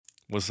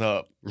What's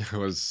up?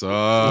 What's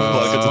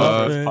Welcome to the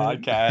up? first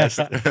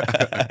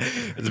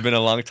podcast. It's been a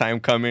long time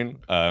coming.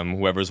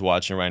 Whoever's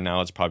watching right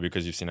now, it's probably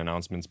because you've seen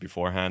announcements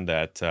beforehand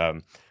that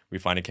we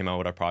finally came out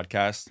with our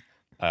podcast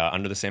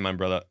under the same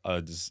umbrella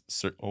as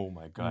oh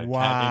my god,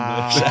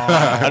 Wow. can't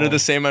English. Under the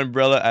same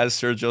umbrella as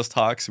Sergio's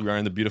Talks. We are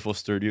in the beautiful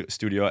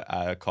studio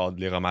called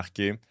Les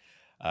Remarqués.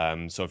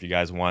 So if you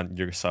guys want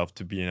yourself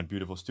to be in a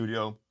beautiful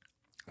studio,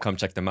 come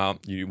check them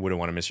out. You wouldn't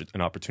want to miss an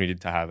opportunity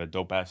to have a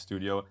dope ass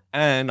studio.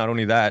 And not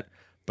only that,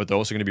 but they're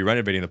also going to be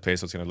renovating the place,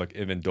 so it's going to look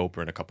even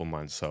doper in a couple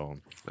months. So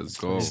Let's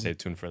go. stay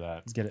tuned for that.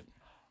 Let's get it.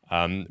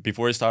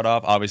 Before we start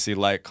off, obviously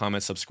like,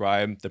 comment,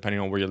 subscribe.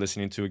 Depending on where you're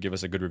listening to, give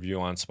us a good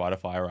review on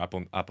Spotify or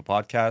Apple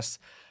Podcasts.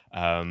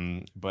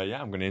 But yeah,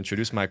 I'm going to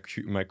introduce my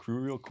crew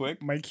real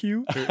quick. My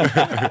cue.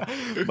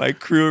 My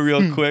crew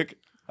real quick.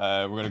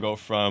 We're going to go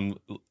from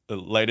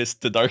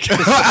lightest to darkest.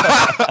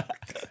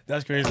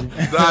 That's crazy.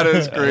 That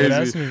is crazy.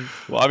 That's me.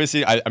 Well,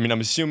 obviously, I mean,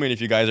 I'm assuming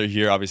if you guys are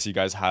here, obviously you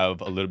guys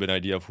have a little bit of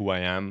idea of who I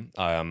am.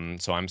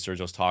 So I'm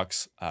Sergio's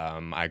Talks.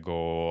 I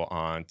go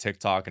on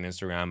TikTok and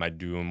Instagram. I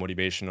do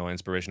motivational,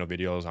 inspirational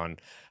videos on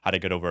how to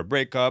get over a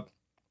breakup,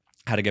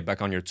 how to get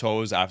back on your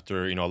toes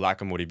after, you know,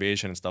 lack of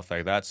motivation and stuff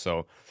like that.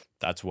 So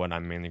that's what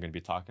I'm mainly going to be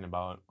talking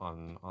about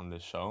on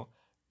this show.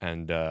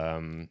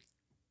 And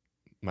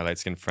my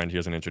light-skinned friend here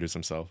is going to introduce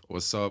himself.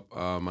 What's up?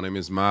 My name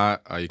is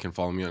Matt. You can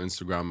follow me on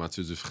Instagram,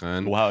 Mathieu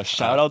Dufresne. Wow,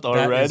 shout out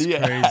already.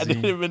 That is I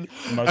didn't crazy. even.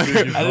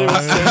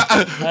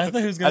 I thought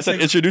he was I gonna said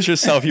say. introduce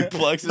yourself. He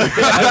plugs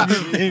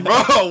it.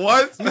 Bro,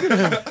 what?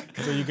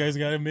 So you guys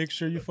gotta make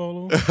sure you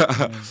follow.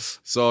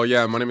 So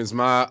yeah, my name is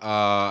Matt.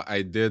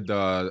 I did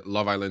the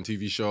Love Island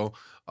TV show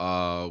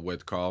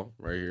with Carl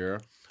right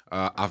here.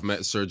 I've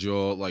met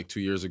Sergio like 2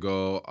 years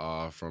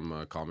ago from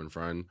a common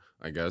friend,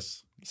 I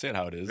guess. Say it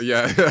how it is.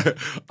 Yeah.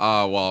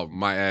 Well,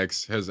 my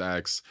ex, his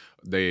ex,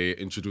 they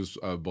introduced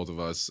both of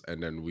us,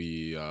 and then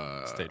we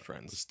Stayed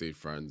friends. Stayed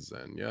friends,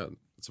 and yeah,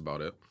 that's about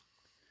it.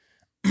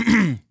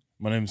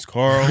 My name's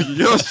Carl.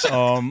 Yes.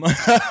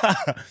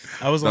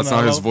 I was on That's the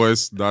not his Love-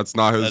 voice. That's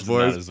not his That's not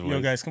voice. his Yo,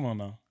 voice. guys, come on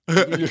now.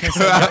 You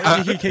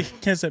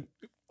can't set,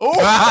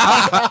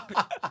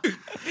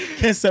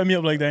 can't set me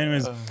up like that.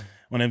 Anyways,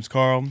 my name's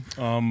Carl.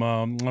 I'm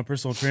a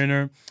personal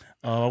trainer.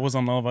 I was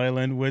on Love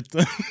Island with.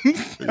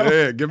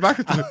 Yeah, get back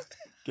to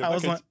I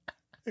was on.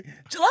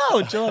 Chill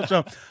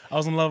out. I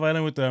was on Love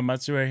Island with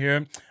Matsu right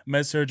here.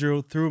 Met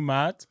Sergio through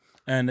Matt,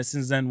 and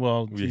since then,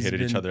 well, We he's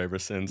hated each been- other ever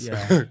since.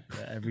 Yeah,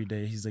 every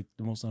day he's like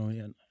the most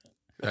annoying.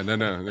 and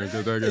then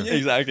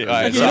Exactly. All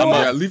right. Okay, So you know I'm, what?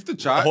 yeah, leave the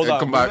chat hold and on.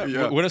 come we're back. gonna,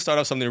 Yeah. we're gonna start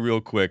off something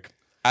real quick.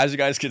 As you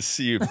guys can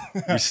see,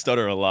 we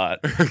stutter a lot.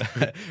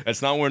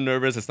 It's not we're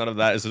nervous. It's none of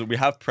that. It's just we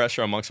have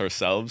pressure amongst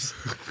ourselves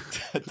to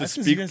That's 'cause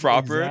you speak guys-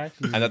 proper.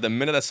 exactly. And at the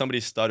minute that somebody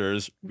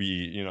stutters,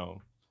 we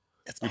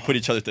put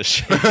each other to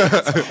shame.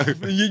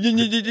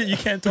 You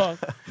can't talk.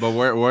 But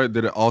where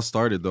did it all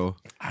started though?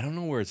 I don't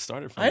know where it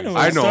started from. I know.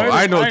 I know,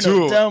 I know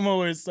too. Damn well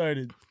where it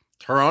started.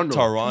 Toronto.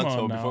 Toronto. Come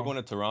on Before now. going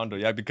to Toronto,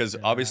 yeah, because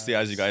obviously,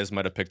 as you guys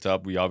might have picked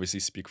up, we obviously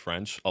speak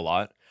French a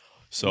lot.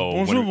 So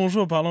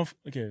Bonjour, parlons.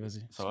 Okay,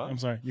 vas-y. Ça va? I'm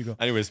sorry, you go.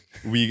 anyways,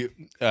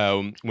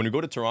 when we go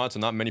to Toronto,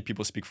 not many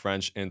people speak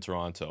French in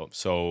Toronto.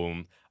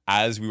 So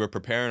as we were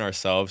preparing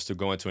ourselves to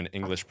go into an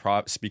English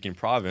speaking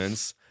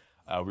province,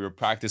 we were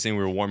practicing,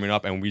 we were warming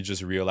up, and we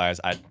just realized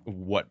at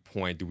what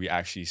point do we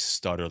actually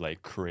stutter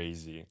like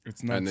crazy.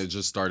 It's not. And it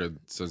just started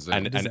since then.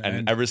 And doesn't and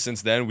end. ever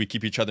since then, we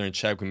keep each other in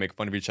check. We make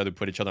fun of each other,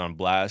 put each other on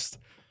blast.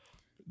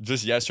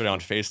 Just yesterday on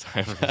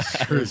FaceTime.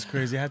 It's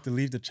crazy. I had to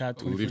leave the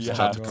chat. Leave the 24/7,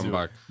 chat to bro. come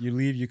back. You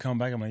leave, you come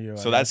back. I'm like, yo. I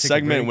So gotta that take a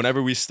segment, break.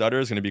 whenever we stutter,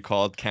 is going to be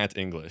called Can't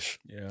English.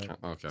 Yeah.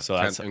 Okay. So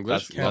Can't that's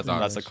English. that's, Love that.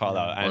 that's a call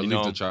out. Or And you leave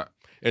know, the chat.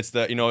 it's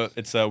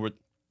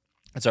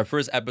it's our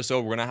first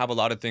episode. We're gonna have a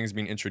lot of things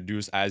being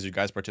introduced as you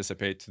guys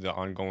participate to the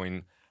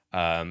ongoing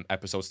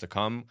episodes to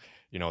come.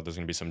 You know, there's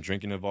gonna be some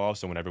drinking involved.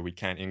 So whenever we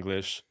can't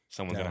English,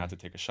 someone's Yeah. gonna have to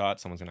take a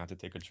shot. Someone's gonna have to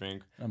take a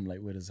drink. I'm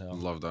lightweight as hell.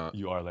 Love that.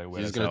 You are like,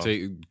 He's gonna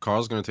take.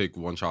 Carl's gonna take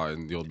one shot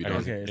and you'll be done.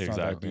 Okay, it's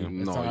Exactly. not that deep.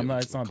 It's No, not, I'm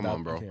not, it's not come that,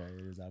 on, bro. Okay,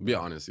 it is that Be bad.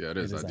 honest, yeah, it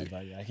It is is that that deep.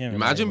 bad. Yeah, I can't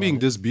Imagine being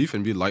this beef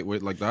and be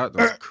lightweight like that.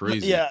 That's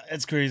crazy. Yeah,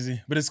 it's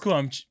crazy, but it's cool.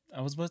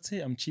 I was about to say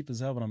I'm cheap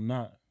as hell, but I'm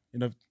not.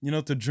 You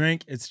know, to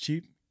drink, it's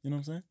cheap. You know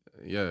what I'm saying?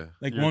 Yeah.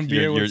 Like You're, one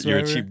beer you're, whatsoever.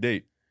 you're a cheap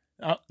date.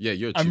 Yeah,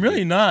 you're. A I'm cheap really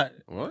dude. not.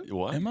 What?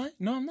 What? Am I?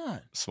 No, I'm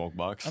not. Smoke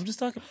box. I'm just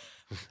talking.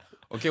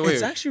 Okay, wait.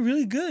 It's actually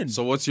really good.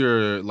 So, what's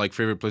your like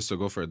favorite place to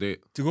go for a date?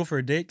 To go for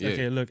a date, Yeah.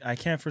 okay, look, I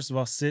can't first of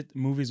all sit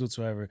movies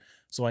whatsoever.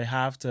 So I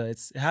have to. It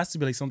has to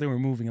be like something we're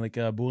moving, like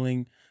a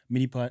bowling,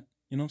 mini putt.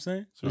 You know what I'm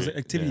saying? So it's Sweet,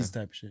 like activities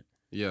type shit.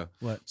 Yeah.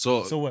 What?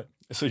 So, So what?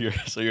 So your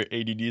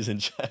ADD is in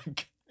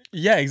check.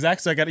 Yeah,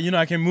 exactly. So I got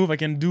I can move, I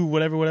can do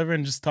whatever,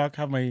 and just talk,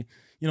 have my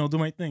do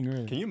my thing.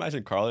 Really. Can you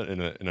imagine Carl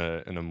in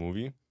a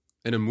movie?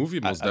 in a movie,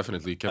 most At-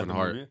 definitely at Kevin the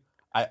Hart. movie?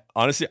 I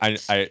honestly,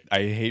 I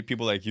hate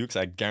people like you because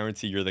I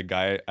guarantee you're the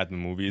guy at the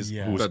movies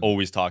Yeah. who's That-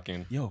 always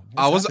talking. Yo,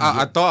 I what's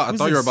happening? thought Who's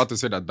you were this? about to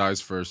say that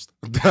dies first.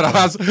 That I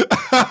was-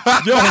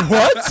 Yo,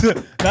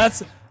 what?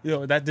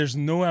 Yo, that there's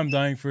no way I'm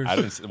dying first. I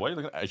didn't. Why are you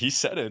looking at? He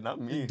said it, not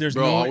me. There's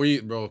Bro, no are way.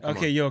 we, bro, come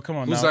Okay, on. yo, come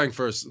on Who's now. dying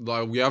first?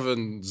 Like, we have a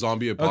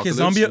zombie apocalypse.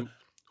 zombie-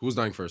 Who's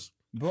dying first?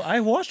 Bro, I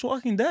watched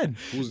Walking Dead.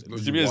 Who's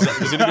There's gonna be a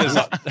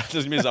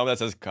zombie that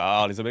says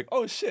Carl. He's gonna be like,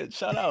 oh shit,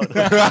 shout out.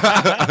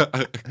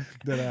 That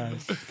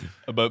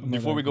But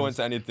before we dying go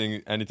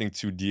into anything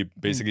too deep,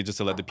 basically just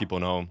to let the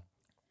people know,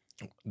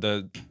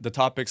 the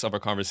topics of our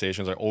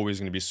conversations are always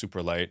going to be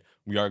super light.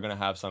 We are going to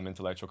have some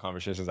intellectual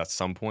conversations at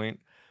some point,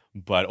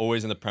 but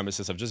always in the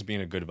premises of just being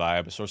a good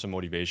vibe, a source of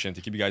motivation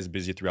to keep you guys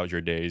busy throughout your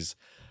days.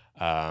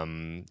 We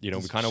kind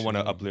of want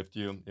to uplift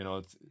you.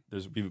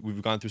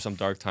 We've gone through some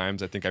dark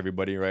times. I think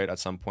everybody, right, at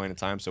some point in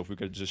time. So if we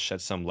could just shed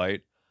some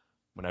light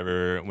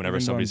whenever though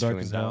somebody's I'm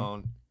dark feeling as hell.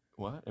 down.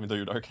 What? Even though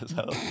you're dark as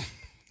hell.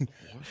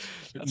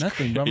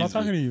 Nothing, bro. I'm not crazy.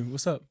 talking to you.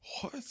 What's up?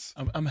 What?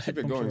 I'm Keep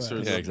it going, sir.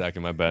 Yeah,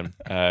 exactly. My bad.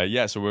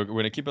 So we're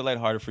gonna keep it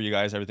lighthearted for you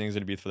guys. Everything's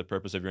gonna be for the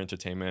purpose of your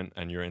entertainment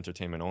and your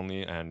entertainment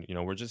only. And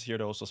we're just here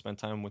to also spend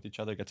time with each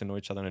other, get to know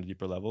each other on a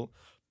deeper level.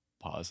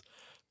 Pause.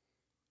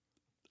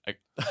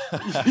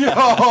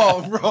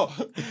 Yo, bro.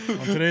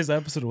 On today's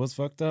episode was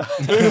fucked up.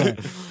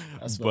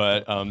 That's fucked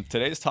But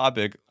today's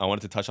topic, I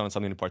wanted to touch on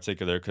something in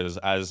particular because,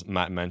 as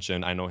Matt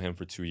mentioned, I know him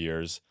for 2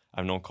 years.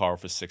 I've known Carl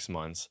for 6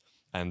 months.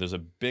 And there's a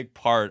big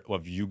part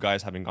of you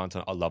guys having gone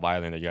to Love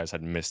Island that you guys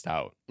had missed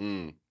out.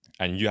 Mm.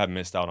 And you have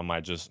missed out on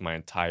my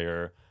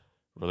entire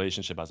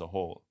relationship as a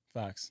whole.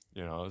 Facts.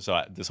 So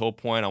at this whole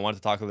point, I wanted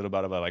to talk a little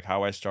bit about like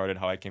how I started,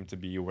 how I came to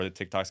be, where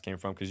the TikToks came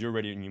from, because you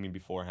already knew me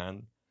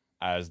beforehand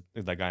as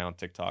that guy on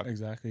TikTok.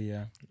 Exactly.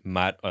 Yeah.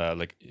 Matt,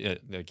 like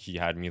he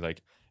had me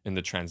like in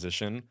the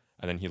transition,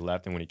 and then he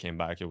left, and when he came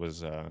back, it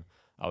was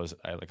I was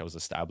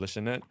established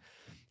in it.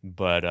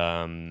 But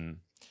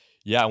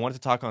yeah, I wanted to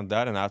talk on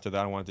that, and after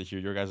that, I wanted to hear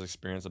your guys'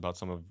 experience about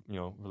some of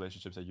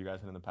relationships that you guys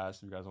had in the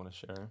past. If you guys want to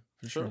share,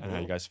 For sure. and how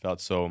you guys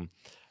felt. So,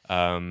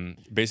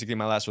 basically,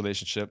 my last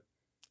relationship,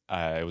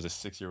 it was a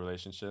 6-year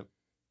relationship.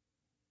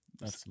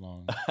 That's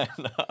long. I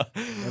know.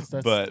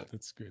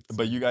 That's great.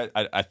 But you guys,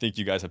 I think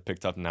you guys have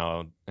picked up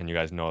now, and you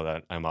guys know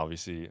that I'm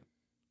obviously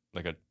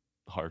like a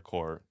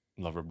hardcore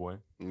lover boy.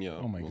 Yeah.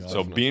 Oh my most God. So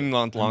definitely. being in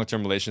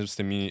long-term relationships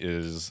to me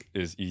is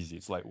easy.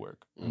 It's light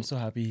work. I'm so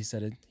happy he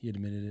said it. He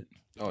admitted it.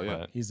 Oh yeah.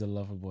 But He's a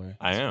lover boy.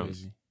 I That's am.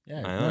 Crazy. Yeah,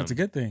 I no, it's a am.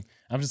 good thing.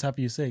 I'm just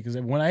happy you say it because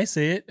when I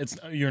say it, it's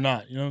you're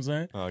not. You know what I'm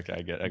saying? okay,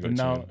 I But got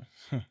now,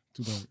 you.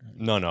 too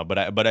dark. No,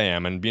 but I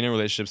am, and being in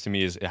relationships to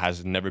me it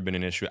has never been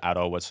an issue at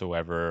all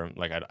whatsoever.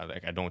 Like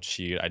I don't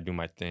cheat. I do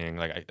my thing.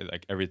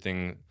 Like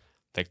everything.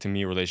 Like to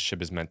me, a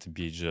relationship is meant to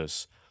be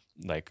just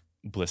like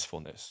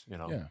blissfulness.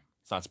 Yeah.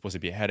 It's not supposed to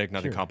be a headache,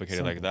 nothing Pure,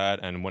 complicated like simple. that.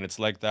 And when it's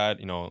like that,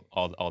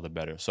 all the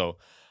better. So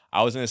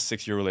I was in a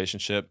 6-year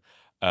relationship.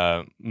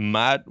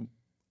 Matt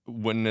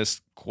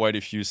witnessed quite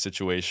a few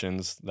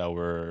situations that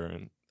were,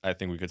 I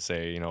think we could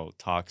say,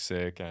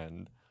 toxic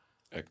and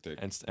Hectic.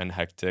 and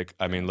hectic.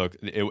 I mean, look,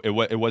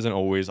 it wasn't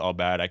always all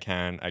bad. I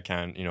can't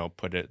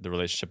put the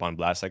relationship on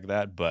blast like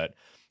that. But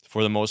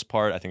for the most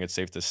part, I think it's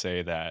safe to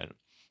say that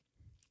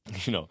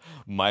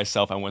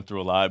myself, I went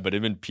through a lot, but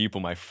even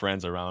people, my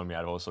friends around me,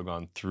 I've also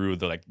gone through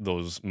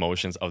those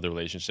motions of the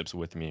relationships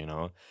with me,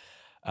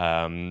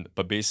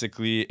 But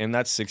basically, in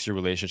that 6-year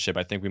relationship,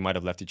 I think we might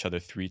have left each other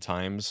 3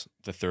 times,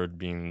 the third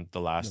being the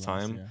last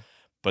time. Yeah.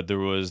 But there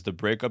was the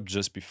breakup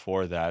just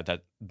before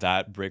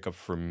that breakup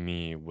for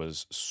me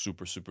was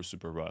super, super,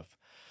 super rough.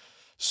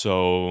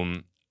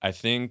 So I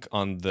think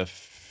on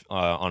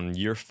on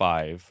year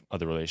 5 of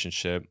the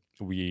relationship,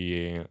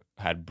 we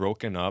had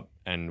broken up,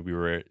 and we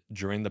were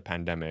during the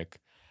pandemic,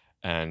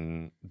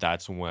 and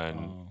that's when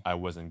Oh. I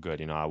wasn't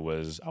good. I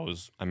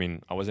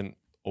wasn't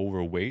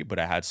overweight, but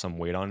I had some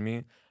weight on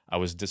me. I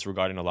was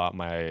disregarding a lot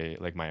my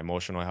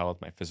emotional health,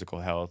 my physical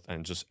health,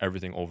 and just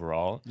everything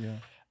overall. Yeah.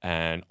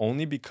 And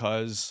only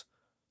because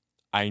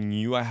I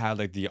knew I had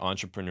the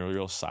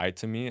entrepreneurial side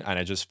to me, and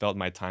I just felt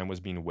my time was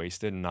being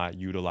wasted, not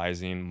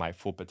utilizing my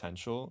full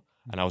potential.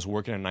 And I was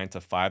working a 9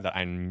 to 5 that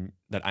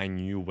I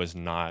knew was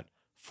not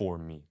for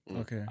me.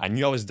 Okay. I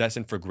knew I was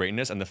destined for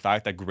greatness, and the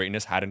fact that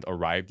greatness hadn't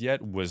arrived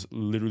yet was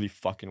literally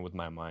fucking with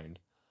my mind.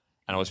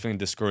 And I was feeling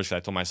discouraged because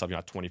I told myself,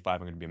 at 25, I'm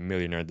going to be a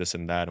millionaire, this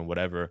and that, and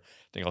whatever.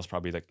 I think I was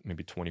probably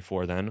maybe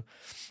 24 then.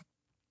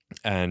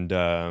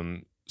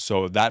 And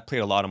so that played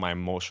a lot on my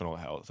emotional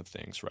health of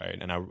things, right?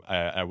 And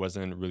I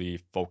wasn't really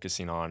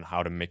focusing on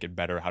how to make it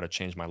better, how to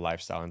change my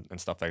lifestyle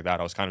and stuff like that.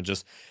 I was kind of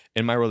just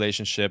in my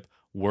relationship,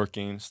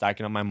 working,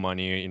 stacking up my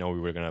money. We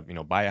were going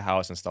to, buy a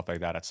house and stuff like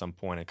that at some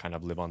point and kind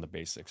of live on the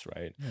basics,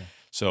 right? Yeah.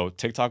 So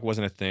TikTok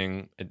wasn't a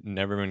thing. It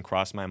never even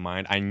crossed my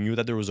mind. I knew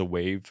that there was a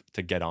wave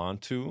to get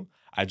onto.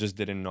 I just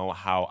didn't know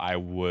how I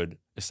would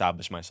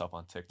establish myself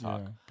on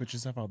TikTok. Yeah. Put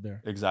yourself out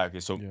there. Exactly.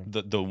 So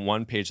Yeah. the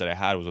one page that I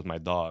had was with my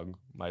dog.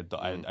 I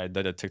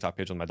did a TikTok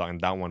page with my dog, and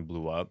that one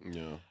blew up. Yeah.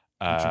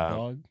 With your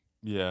dog.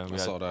 Yeah, I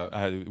saw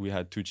that. We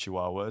had 2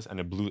 Chihuahuas, and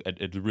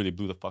it really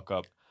blew the fuck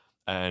up.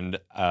 And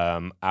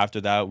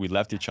after that, we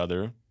left each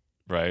other,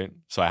 right?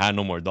 So I had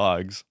no more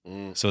dogs.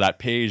 Mm. So that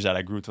page that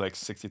I grew to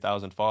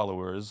 60,000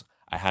 followers,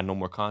 I had no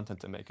more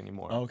content to make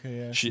anymore. Okay.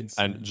 Yeah. She since-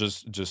 and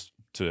just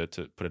to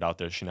put it out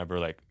there, she never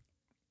like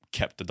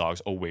kept the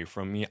dogs away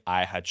from me.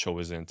 I had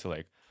chosen to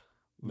like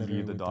Better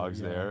leave the with the-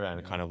 dogs yeah, there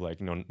and yeah. kind of like,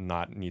 you know,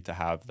 not need to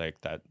have like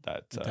that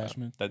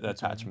Attachment that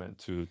whatsoever. attachment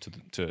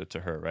to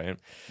her, right?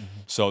 Mhm.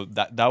 So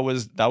that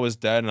was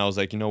dead, and I was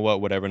like, you know what,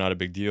 whatever, not a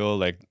big deal.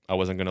 Like I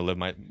wasn't gonna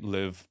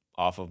live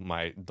off of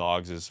my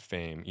dogs'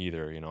 fame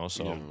either, you know.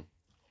 So Yeah.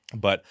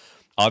 but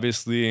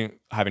obviously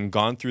having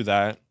gone through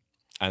that,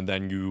 and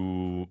then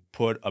you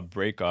put a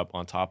breakup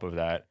on top of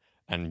that,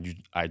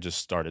 and I just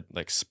started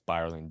like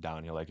spiraling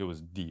downhill. Like it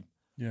was deep,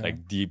 Yeah.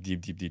 like deep,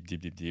 deep, deep, deep,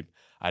 deep, deep, deep.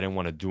 I didn't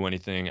want to do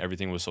anything.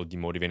 Everything was so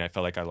demotivating. I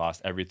felt like I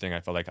lost everything. I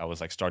felt like I was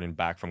like starting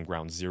back from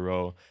ground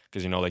zero,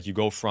 because, you know, like you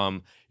go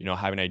from, you know,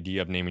 having an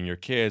idea of naming your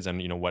kids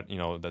and, you know, what, you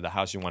know, the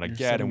house you want to You're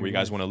get setting and where you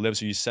your guys life. want to live.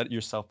 So you set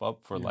yourself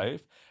up for Yeah.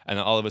 life. And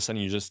then all of a sudden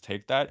you just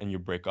take that and you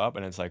break up,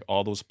 and it's like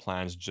all those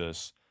plans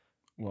just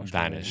Washed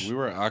vanish. We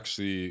were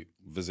actually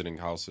visiting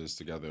houses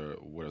together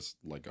with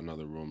like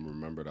another room.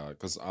 Remember that?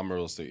 Because I'm a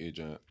real estate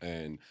agent,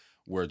 and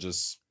we're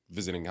just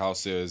visiting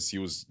houses. He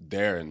was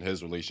there in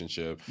his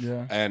relationship,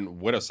 Yeah.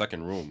 and with a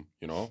second room,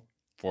 you know,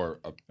 for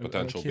a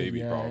potential kid, baby,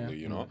 yeah, probably,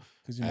 yeah. you know.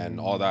 'Cause you never And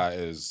know. all that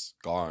is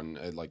gone.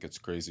 Like it's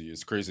crazy.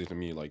 It's crazy to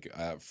me. Like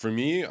for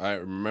me, I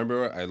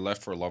remember I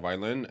left for Love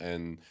Island,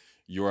 and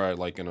you are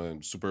like in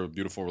a super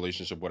beautiful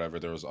relationship. Whatever,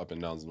 there was up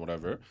and downs and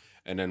whatever.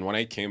 And then when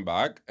I came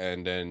back,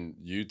 and then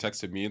you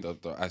texted me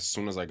that as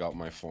soon as I got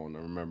my phone, I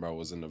remember I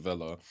was in the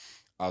villa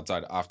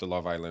outside after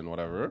Love Island,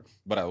 whatever.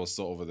 But I was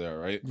still over there,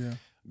 right? Yeah.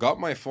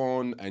 Got my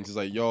phone, and he's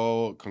like,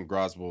 "Yo,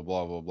 congrats, blah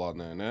blah blah blah."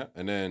 Nah, nah.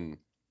 And then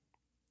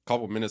a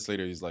couple minutes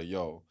later, he's like,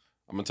 "Yo,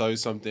 I'm gonna tell you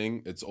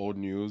something. It's old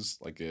news.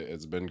 Like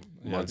it's been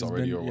Yeah, months it's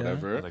already been- or yeah.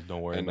 whatever. Like,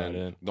 don't worry And about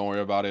then it. don't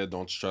worry about it.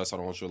 Don't stress. I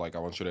don't want you like I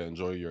want you to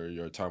enjoy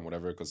your time,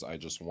 whatever. Because I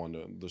just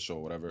won the show,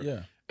 whatever."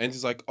 Yeah. And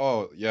he's like,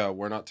 "Oh yeah,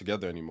 we're not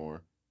together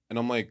anymore." And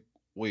I'm like,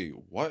 "Wait,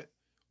 what?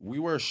 We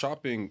were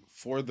shopping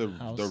for the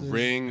Houses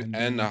ring and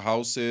and the then-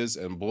 houses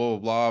and blah blah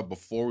blah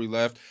before we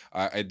left.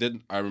 I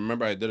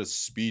remember I did a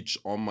speech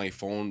on my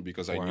phone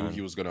because I knew Beforehand.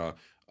 he was gonna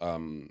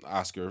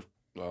ask her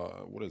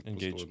what's the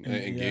Engage. word? Yeah.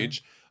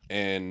 Engage.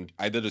 And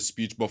I did a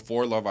speech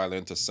before Love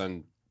Island to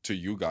send to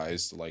you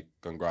guys, like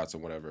congrats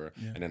and whatever.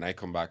 Yeah. And then I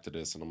come back to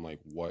this and I'm like,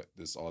 what?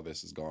 All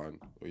this is gone.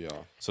 Yeah.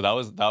 So that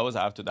was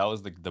after, that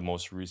was the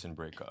most recent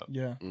breakup.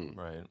 Yeah.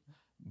 Right.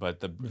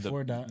 But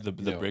Before that. the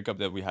Yeah. breakup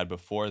that we had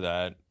before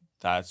that,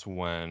 that's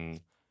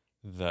when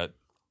the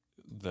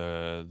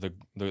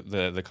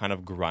kind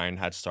of grind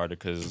had started,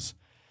 because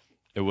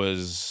it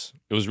was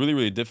really,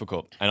 really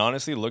difficult. And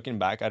honestly, looking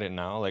back at it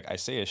now, like I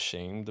say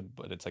ashamed,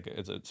 but it's like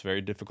it's a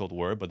very difficult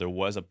word. But there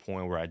was a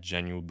point where I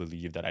genuinely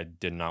believed that I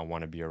did not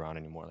want to be around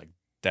anymore. Like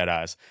dead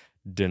ass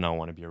did not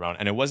want to be around.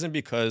 And it wasn't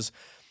because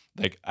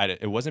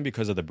it wasn't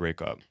because of the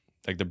breakup.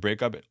 Like the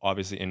breakup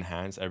obviously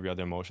enhanced every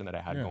other emotion that I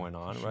had Yeah, going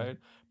on, for sure. right?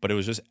 But it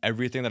was just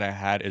everything that I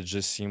had, it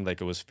just seemed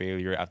like it was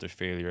failure after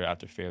failure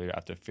after failure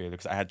after failure.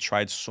 Because I had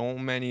tried so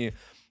many,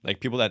 like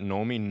people that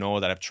know me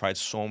know that I've tried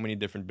so many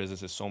different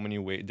businesses, so many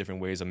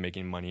different ways of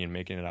making money and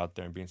making it out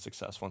there and being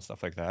successful and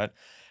stuff like that.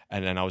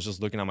 And then I was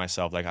just looking at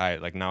myself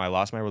like now I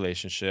lost my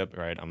relationship,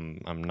 right? I'm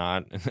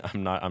not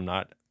I'm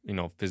not, you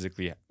know,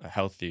 physically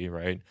healthy,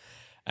 right?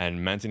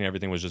 And mentally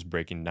everything was just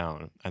breaking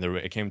down. And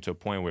it came to a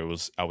point where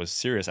I was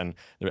serious. And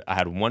I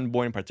had one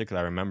boy in particular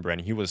I remember,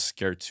 and he was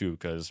scared too,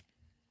 because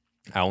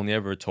I only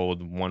ever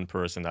told one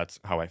person that's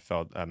how I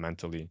felt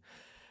mentally.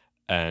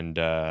 And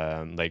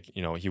like,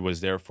 you know, he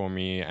was there for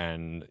me,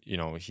 and you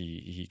know,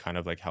 he kind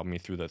of like helped me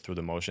through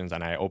the motions.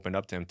 And I opened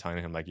up to him, telling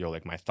him like, yo,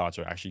 like my thoughts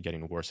are actually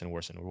getting worse and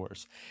worse and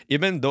worse,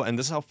 even though, and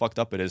this is how fucked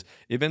up it is,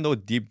 even though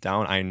deep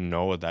down I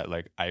know that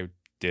like I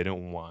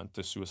didn't want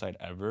to suicide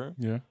ever.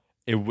 Yeah.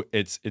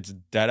 It's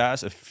dead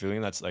ass a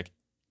feeling that's like,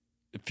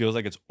 it feels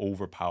like it's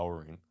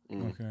overpowering.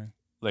 Okay.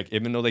 Like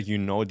even though like, you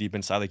know, deep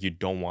inside like you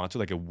don't want to,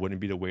 like it wouldn't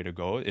be the way to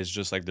go. It's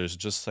just like there's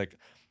just like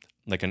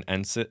an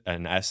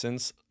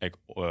essence like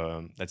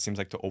that seems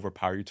like to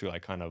overpower you to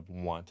like kind of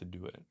want to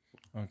do it.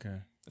 Okay.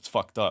 It's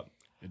fucked up.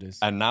 It is.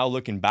 And now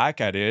looking back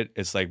at it,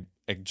 it's like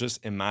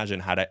just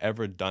imagine, had I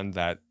ever done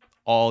that,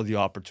 all the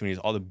opportunities,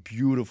 all the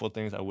beautiful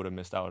things I would have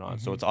missed out on.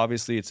 So it's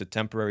obviously it's a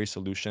temporary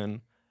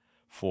solution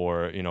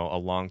for, you know, a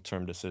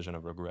long-term decision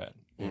of regret,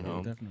 you know.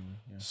 Definitely.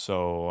 Yeah.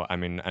 So I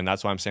mean, and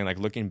that's why I'm saying, like,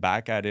 looking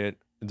back at it,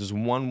 there's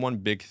one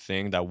big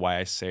thing that why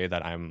I say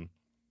that I'm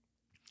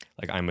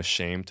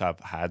ashamed to have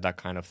had that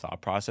kind of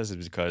thought process, is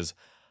because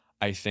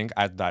I think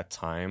at that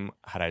time,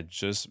 had I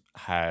just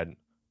had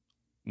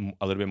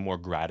a little bit more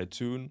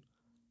gratitude,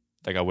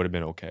 like I would have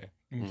been okay.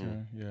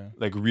 Okay. Yeah.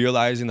 Like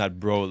realizing that,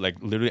 bro, like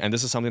literally, and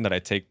this is something that I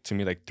take to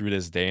me like through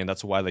this day, and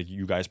that's why like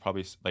you guys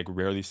probably like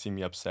rarely see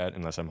me upset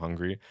unless I'm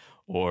hungry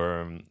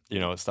or you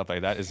know, stuff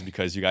like that, is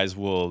because you guys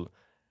will.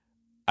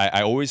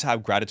 I always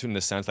have gratitude in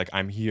the sense like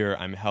I'm here,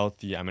 I'm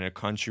healthy, I'm in a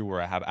country where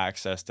I have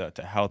access to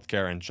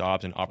healthcare and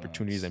jobs and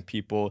opportunities and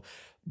people.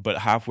 But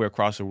halfway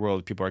across the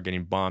world, people are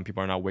getting bombed.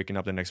 People are not waking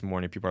up the next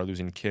morning. People are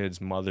losing kids,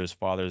 mothers,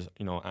 fathers,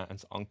 you know,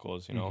 aunts,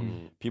 uncles. You know,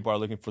 people are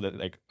looking for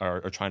are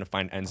trying to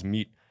find ends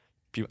meet.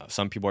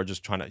 Some people are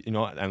just trying to, you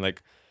know, and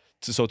like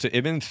so to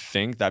even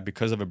think that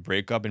because of a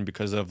breakup and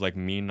because of like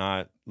me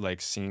not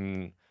like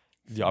seeing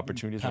the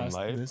opportunities in Past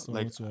life, this or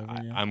like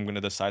whatsoever, yeah. I'm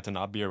gonna decide to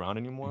not be around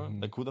anymore.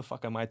 Like who the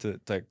fuck am I to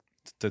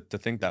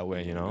think that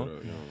way, you know?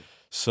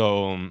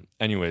 So,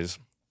 anyways,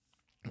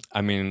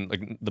 I mean,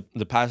 like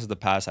the past is the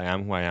past. I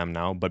am who I am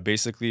now. But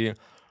basically,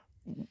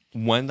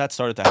 when that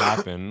started to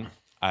happen,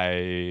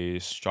 I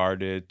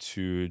started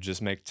to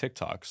just make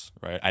TikToks.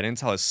 Right? I didn't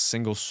tell a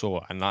single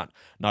soul. I'm not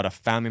a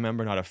family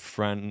member, not a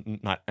friend,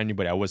 not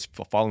anybody. I was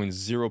following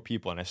 0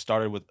 people, and I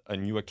started with a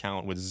new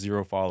account with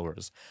 0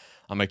 followers.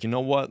 I'm like, you know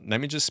what?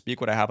 Let me just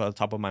speak what I have at the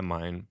top of my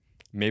mind.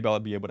 Maybe I'll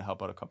be able to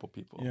help out a couple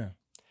people. Yeah.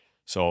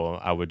 So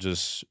I would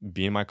just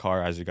be in my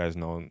car, as you guys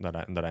know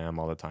that I am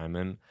all the time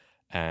in,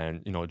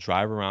 and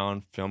drive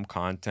around, film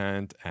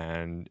content,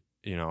 and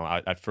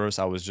at first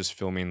I was just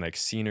filming like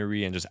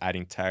scenery and just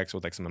adding text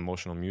with like some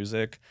emotional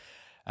music,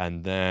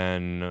 and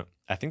then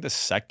I think the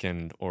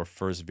second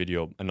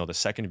video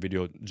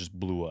just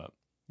blew up.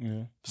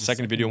 Yeah.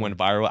 Second video went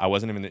viral. I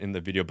wasn't even in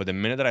the video, but the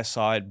minute that I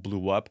saw it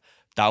blew up,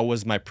 that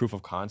was my proof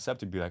of concept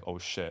to be like, oh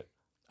shit,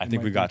 I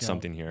think we got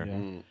something here.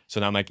 Yeah. So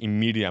now I'm like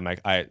immediately,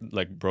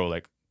 bro,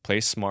 like play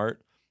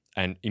smart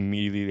and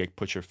immediately like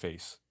put your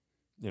face,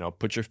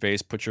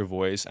 put your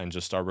voice and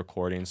just start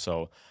recording.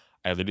 So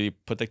I literally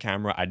put the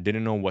camera. I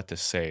didn't know what to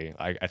say.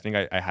 I think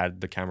I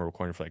had the camera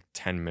recording for like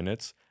 10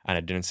 minutes and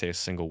I didn't say a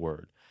single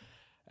word.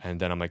 And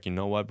then I'm like, you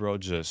know what, bro,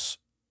 just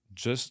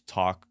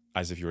talk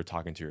as if you were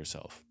talking to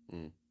yourself.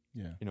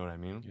 Yeah. You know what I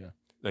mean? Yeah.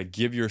 Like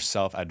give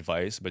yourself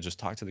advice, but just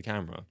talk to the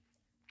camera.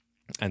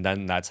 And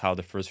then that's how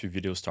the first few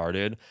videos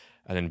started.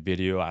 And then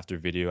video after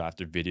video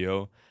after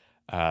video,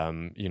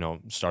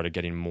 started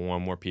getting more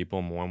and more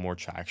people, more and more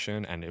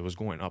traction. And it was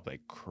going up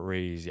like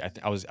crazy.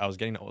 I was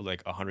getting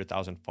like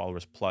 100,000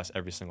 followers plus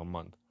every single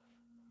month.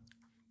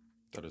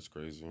 That is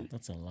crazy.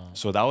 That's a lot.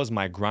 So that was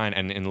my grind.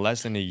 And in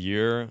less than a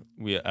year,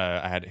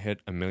 I had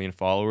hit 1 million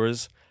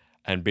followers.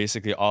 And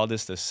basically all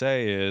this to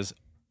say is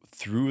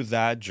through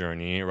that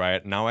journey,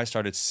 right, now I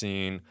started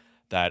seeing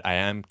that I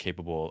am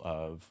capable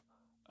of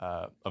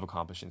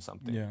accomplishing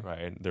something,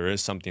 right? There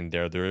is something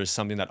there. There is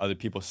something that other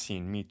people see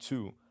in me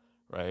too,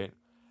 right?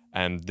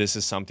 And this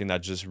is something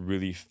that just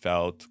really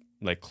felt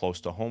like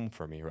close to home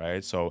for me,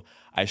 right? So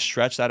I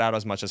stretched that out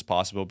as much as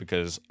possible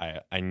because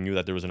I knew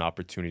that there was an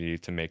opportunity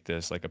to make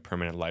this like a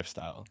permanent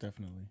lifestyle.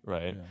 Definitely.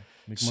 Right? Yeah.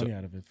 Make money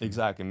out of it.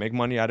 Exactly. Make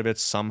money out of it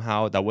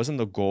somehow. That wasn't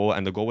the goal.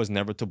 And the goal was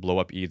never to blow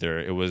up either.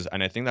 It was,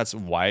 and I think that's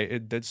why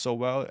it did so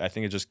well. I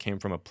think it just came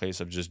from a place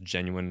of just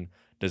genuine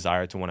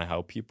desire to want to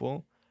help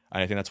people.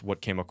 And I think that's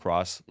what came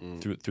across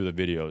through the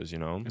videos,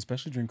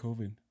 Especially during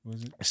COVID,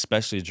 was it?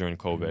 Especially during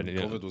COVID.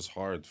 COVID was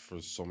hard for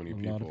so many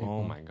people.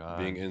 Oh my God.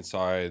 Being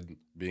inside,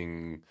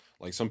 being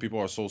like some people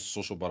are so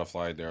social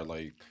butterfly. They're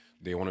like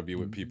they want to be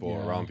with people,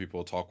 around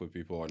people, talk with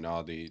people, and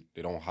now they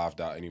don't have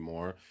that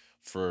anymore.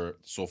 For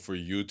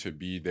you to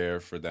be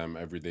there for them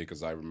every day,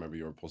 because I remember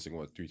you were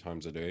posting 3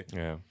 times a day.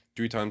 Yeah.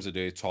 3 times a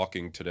day,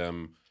 talking to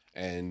them.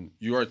 And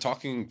you are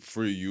talking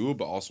for you,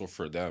 but also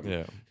for them.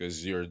 Yeah.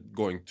 Because you're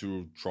going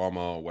through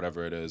trauma or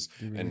whatever it is.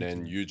 And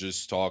then you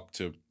just talk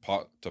to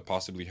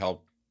possibly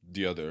help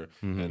the other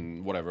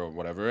and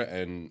whatever.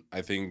 And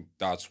I think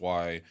that's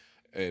why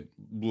it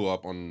blew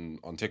up on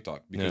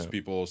TikTok. Because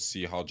people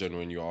see how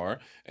genuine you are.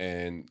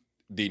 And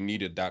they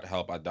needed that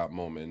help at that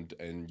moment.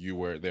 And you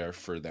were there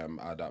for them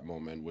at that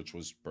moment, which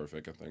was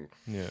perfect, I think.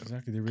 Yeah.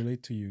 Exactly. They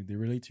relate to you. They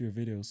relate to your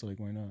videos. So, like,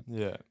 why not?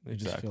 Yeah, They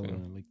exactly. just feel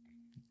like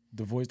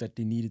the voice that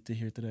they needed to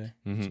hear today.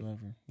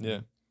 Whatsoever.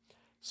 Yeah.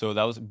 So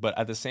that was, but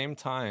at the same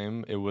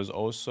time, it was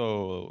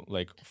also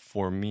like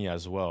for me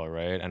as well,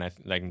 right? And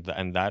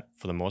and that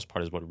for the most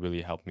part is what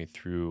really helped me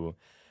through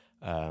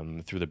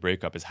the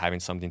breakup, is having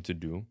something to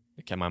do.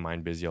 It kept my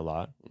mind busy a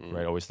lot,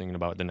 right? Always thinking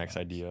about the next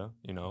idea,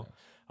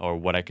 or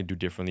what I could do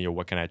differently, or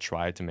what can I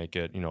try to make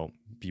it,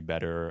 be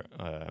better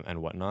and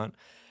whatnot.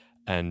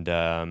 And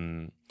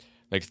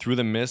like through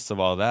the midst of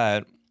all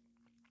that,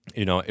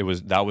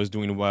 that was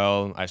doing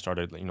well. I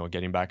started,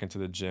 getting back into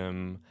the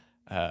gym,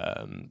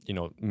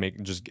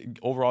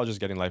 overall just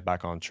getting life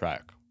back on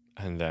track.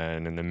 And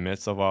then in the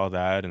midst of all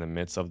that, in the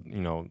midst of,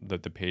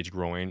 the page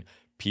growing,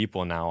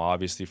 people now,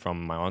 obviously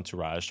from my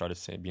entourage, started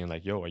being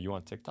like, yo, are you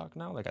on TikTok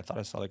now? Like, I thought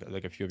I saw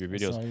like a few of your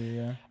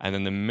videos. And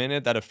then the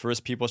minute that at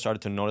first people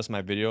started to notice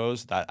my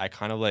videos, that I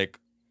kind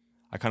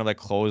of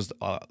closed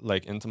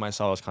like into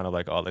myself. I was kind of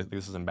like, oh, like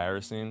this is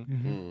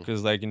embarrassing,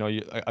 because like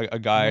a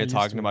guy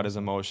talking about his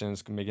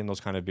emotions, making those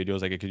kind of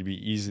videos, like it could be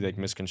easily like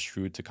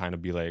misconstrued to kind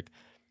of be like,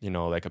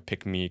 like a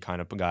pick me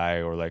kind of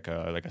guy, or like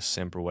a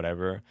simp or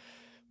whatever.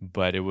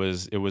 But it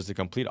was the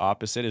complete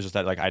opposite. It's just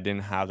that like I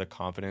didn't have the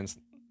confidence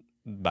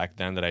back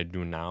then that I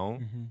do now.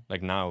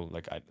 Like now,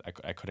 like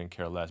I couldn't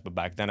care less. But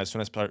back then, as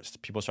soon as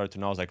people started to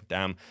know, I was like,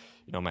 damn,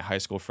 my high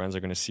school friends are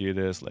gonna see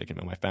this. Like,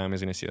 my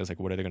family's gonna see this. Like,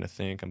 what are they gonna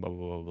think? And blah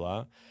blah blah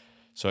blah.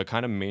 So it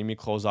kind of made me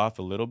close off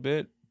a little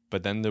bit.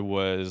 But then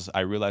I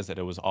realized that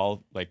it was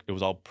all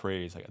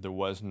praise. Like there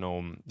was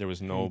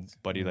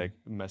nobody like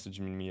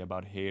messaging me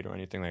about hate or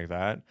anything like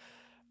that.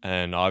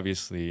 And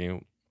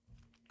obviously,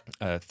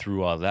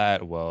 through all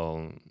that,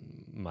 well,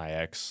 my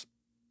ex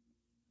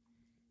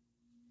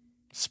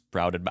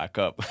sprouted back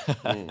up.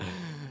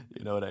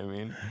 You know what I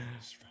mean?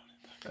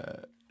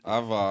 I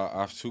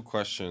have two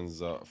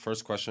questions.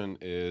 First question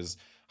is,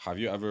 have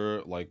you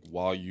ever, like,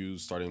 while you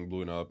starting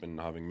blowing up and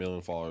having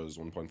million followers,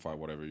 1.5,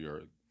 whatever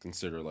you're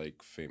considered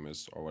like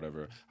famous or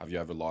whatever, have you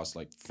ever lost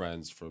like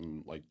friends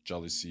from like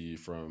jealousy,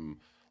 from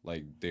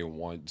like they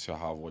want to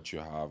have what you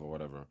have or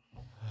whatever?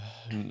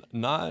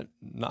 Not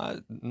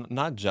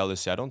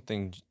jealousy. I don't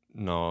think.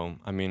 No,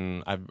 I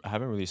mean I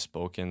haven't really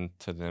spoken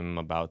to them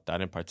about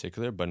that in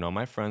particular, but no,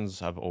 my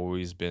friends have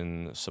always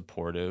been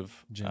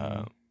supportive.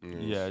 Genuine.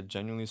 Yeah,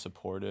 genuinely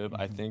supportive.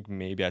 I think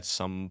maybe at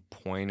some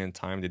point in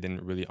time they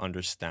didn't really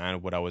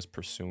understand what I was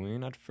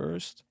pursuing at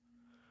first,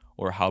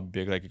 or how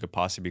big like it could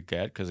possibly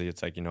get, because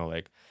it's like,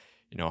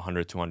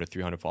 100, 200,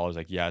 300 followers,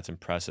 like, yeah, it's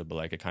impressive, but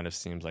like it kind of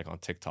seems like on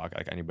TikTok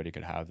like anybody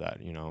could have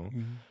that, you know.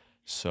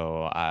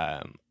 So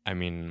I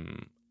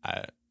mean,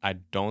 I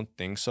don't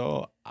think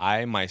so.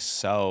 I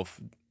myself,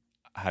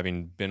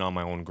 having been on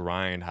my own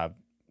grind, have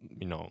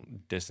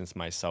distanced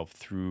myself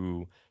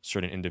through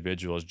certain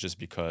individuals just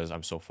because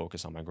I'm so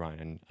focused on my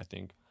grind, and I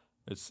think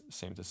it's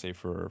same to say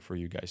for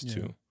you guys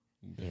too.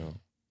 You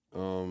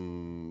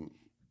know.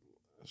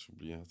 Should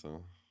be at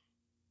fuck.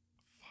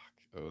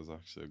 It was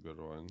actually a good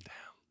one.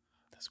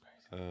 That's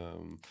crazy.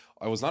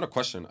 It was not a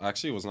question.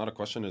 Actually, it was not a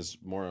question. It's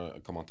more a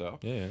commentaire.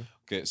 Yeah.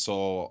 Okay,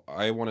 so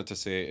I wanted to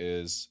say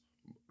is,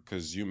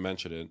 because you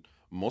mentioned it,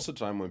 most of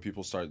the time when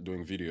people start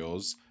doing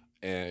videos,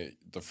 and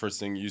the first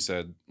thing you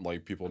said,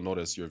 like, people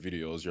notice your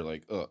videos, you're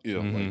like,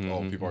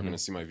 people are gonna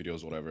see my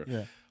videos, whatever.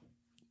 Yeah.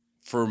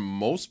 For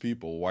most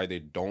people, why they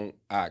don't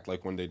act,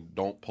 like when they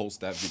don't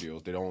post that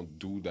videos, they don't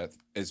do that,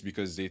 is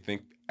because they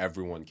think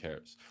everyone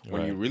cares.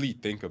 When you really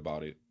think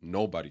about it,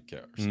 nobody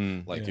cares.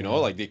 Like,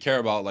 like they care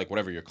about like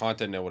whatever your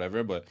content and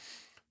whatever, but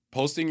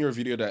posting your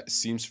video that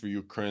seems for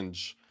you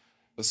cringe,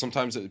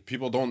 sometimes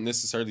people don't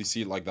necessarily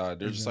see it like that.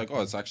 They're just like,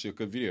 oh, it's actually a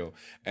good video.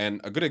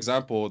 And a good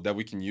example that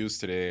we can use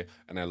today,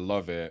 and I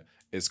love it,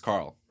 is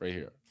Carl right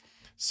here.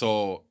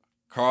 So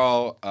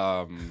Carl,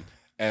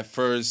 at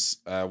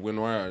first,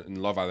 when we're in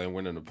Love Island,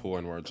 we're in the pool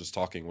and we're just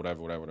talking,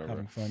 whatever.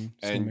 Having fun,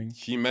 and swimming.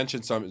 he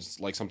mentioned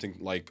something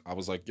like, I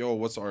was like, yo,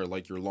 what's our,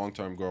 like, your long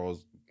time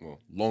goals?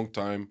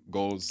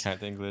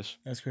 Can't English.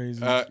 That's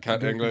crazy.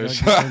 Can't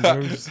English.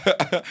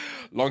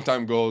 Long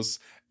time goals.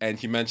 And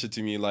he mentioned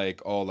to me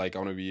like, oh, like I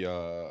want to be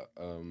a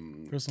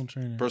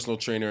personal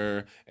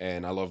trainer,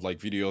 and I love like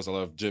videos, I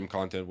love gym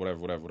content,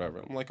 whatever.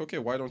 I'm like, okay,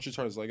 why don't you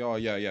try? It's like, oh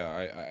yeah,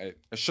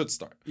 I should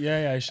start.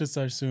 Yeah, I should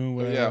start soon.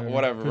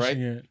 Whatever, right?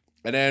 It.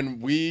 And then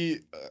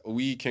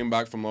we came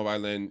back from Love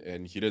Island,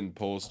 and he didn't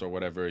post or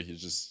whatever. He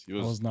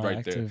was not right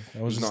active.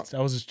 there. I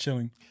was just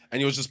chilling. And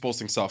he was just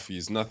posting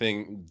selfies,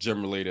 nothing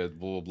gym related,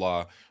 blah blah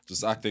blah,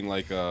 just acting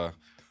like a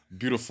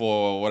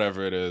beautiful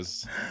whatever it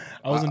is.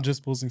 I wasn't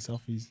just posting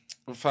selfies.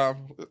 Fam,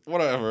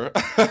 whatever.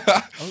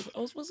 I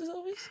was posting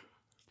selfies.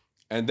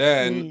 And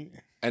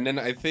then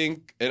I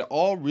think it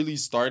all really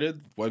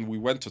started when we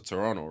went to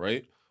Toronto,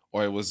 right?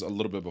 Or it was a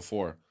little bit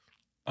before.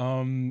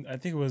 I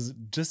think it was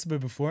just a bit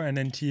before, and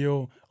then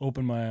Tio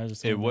opened my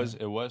eyes. It was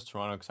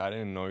Toronto, because I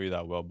didn't know you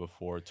that well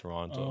before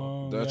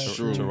Toronto. That's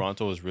true.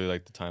 Toronto was really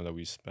like the time that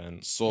we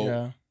spent. So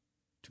yeah.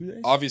 2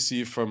 days?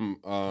 Obviously from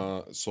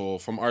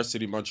our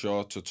city,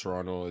 Montreal, to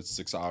Toronto, it's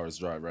 6 hours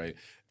drive, right?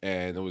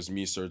 And it was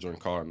me, Sergio, and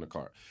Carl in the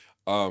car.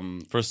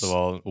 First of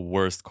all,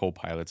 worst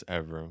co-pilots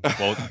ever.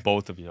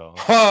 Both of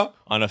y'all.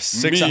 On a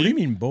 6 What do you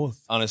mean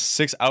both? On a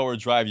 6 hour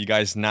drive, you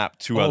guys napped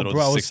 2 out of those 6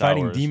 hours. Bro, I was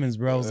fighting demons,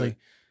 bro. I was like,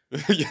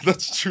 yeah,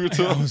 that's true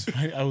too. I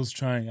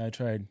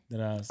tried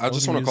that ass. I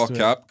just want to call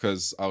Cap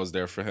because I was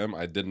there for him.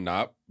 I did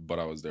not, but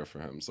I was there for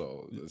him.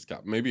 So it's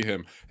Cap. Maybe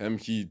him.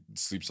 He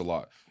sleeps a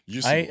lot.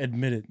 I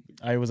admit it.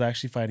 I was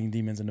actually fighting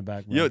demons in the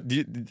back. Bro. Yo,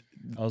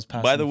 I was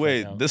passing. By the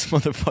way, this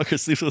motherfucker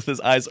sleeps with his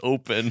eyes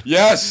open.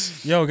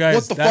 Yes. Yo, guys.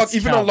 What the fuck?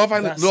 Even on Love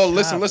Island. No,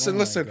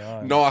 listen.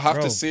 Oh no, I have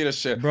to say this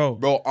shit. Bro,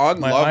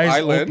 on my Love eyes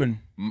Island. open.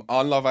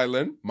 On Love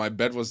Island, my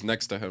bed was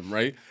next to him,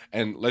 right?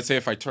 And let's say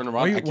if I turn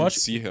around, I can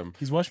see him.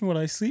 He's watching me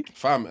when I sleep?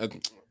 Fam,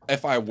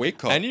 if I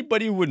wake up...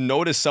 Anybody would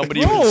notice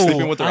somebody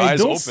sleeping with their eyes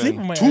open. Sleep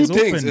with my two eyes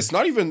things. Open. It's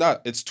not even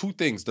that. It's two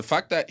things. The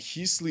fact that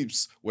he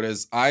sleeps with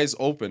his eyes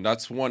open,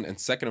 that's one. And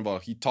second of all,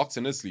 he talks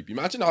in his sleep.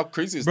 Imagine how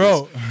crazy is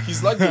this?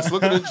 He's like this,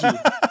 looking at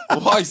you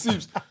while he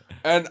sleeps.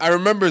 And I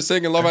remember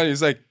saying in Love Island,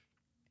 he's like,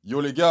 yo,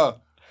 les gars,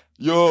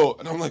 yo.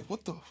 And I'm like,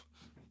 what the...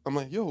 I'm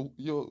like, yo,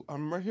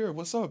 I'm right here.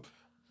 What's up?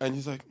 And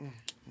he's like...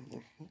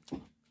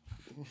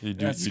 You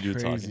do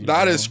talking.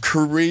 That is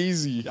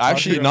crazy.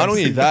 Actually, not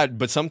only that,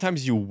 but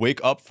sometimes you wake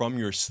up from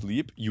your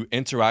sleep, you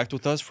interact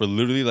with us for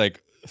literally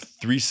like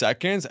 3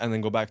 seconds, and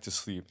then go back to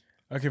sleep.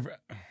 Okay,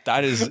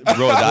 that is,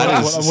 bro.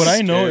 That is what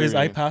I know is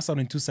I pass out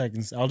in 2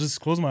 seconds. I'll just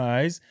close my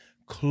eyes,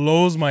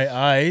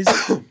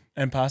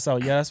 and pass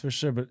out. Yeah, that's for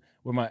sure. But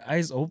with my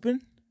eyes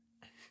open,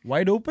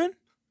 wide open,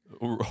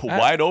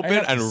 wide open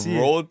have to and see it.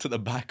 rolled to the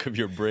back of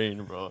your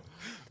brain, bro.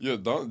 Yo,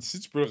 si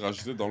tu peux le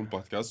rajouter dans le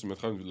podcast, tu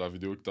mettras la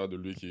vidéo que t'as de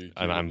lui qui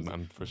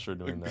I'm for sure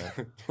doing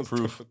that.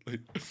 Proof.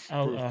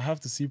 I'll have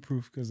to see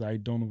proof because I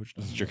don't know which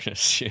one. You're gonna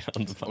see it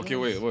on the podcast. Okay,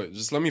 wait.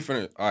 Just let me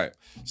finish. All right.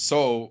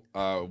 So,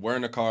 we're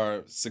in a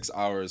car, 6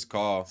 hours,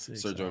 Carl,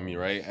 6 Sergio, and me,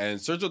 right? And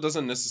Sergio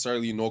doesn't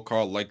necessarily know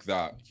Carl like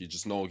that. He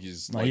just know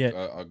he's Not like yet.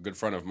 a good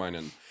friend of mine.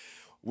 And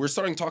we're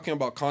starting talking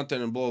about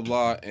content and blah,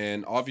 blah, blah.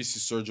 And obviously,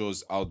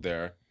 Sergio's out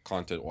there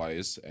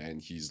content-wise.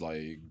 And he's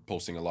like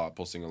posting a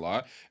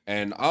lot.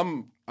 And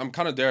I'm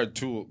kind of there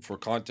too for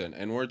content.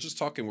 And we're just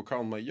talking with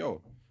Carl. I'm like,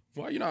 yo,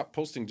 why are you not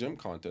posting gym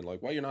content?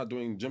 Like, why are you not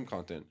doing gym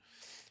content?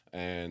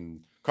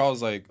 And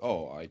Carl's like,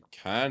 oh, I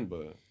can,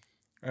 but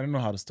I don't know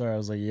how to start. I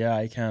was like, yeah,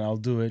 I can. I'll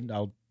do it.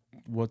 I'll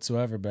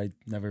whatsoever. But I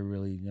never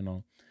really,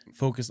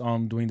 focused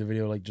on doing the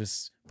video. Like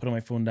just putting my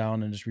phone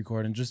down and just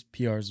recording, just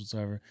PRs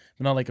whatsoever.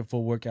 But not like a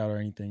full workout or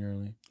anything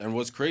really. And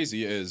what's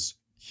crazy is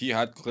he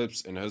had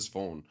clips in his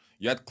phone.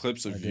 You had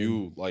clips of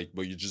you, like,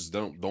 but you just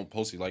don't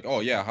post it. Like,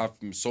 oh yeah, I have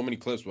so many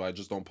clips, but I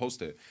just don't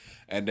post it.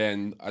 And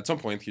then at some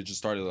point he just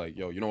started like,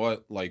 yo, you know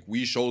what? Like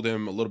we showed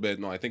him a little bit.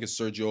 No, I think it's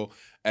Sergio.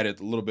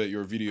 Edit a little bit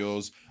your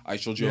videos. I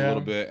showed you a little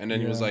bit, and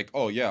then he was like,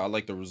 oh yeah, I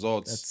like the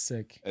results. That's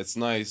sick. It's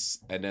nice.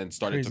 And then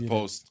started Crazy, to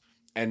post.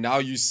 And now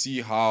you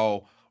see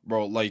how,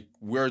 bro, like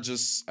we're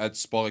just at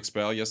Sport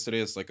Expert yesterday.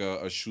 It's like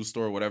a shoe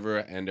store or whatever.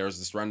 And there's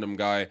this random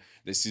guy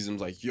that sees him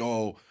like,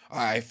 yo,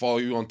 I follow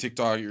you on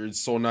TikTok. You're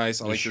so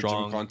nice. I like your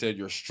gym content.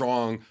 You're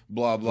strong,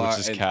 blah, blah.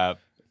 Which is cap.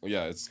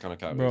 Yeah, it's kind of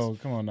cap. Bro,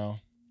 come on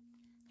now.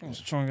 I'm a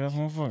strong ass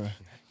motherfucker.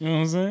 You know what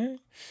I'm saying?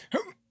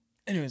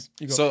 Anyways,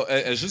 you go. So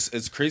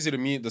it's crazy to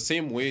me. The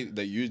same way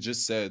that you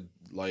just said,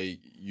 like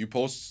you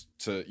post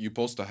to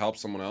help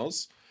someone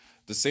else.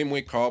 The same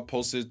way Carl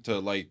posted to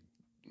like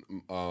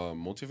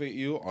motivate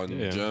you on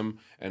gym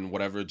and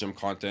whatever gym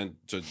content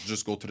to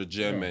just go to the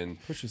gym and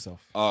push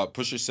yourself.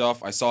 Push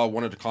yourself. I saw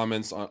one of the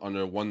comments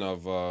under one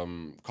of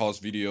Carl's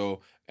video,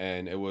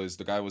 and it was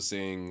the guy was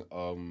saying,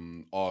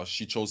 oh,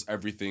 she chose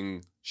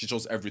everything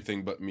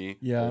but me,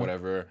 or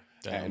whatever.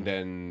 Damn. And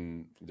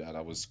then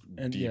that was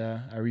deep.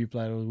 I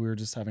replied. We were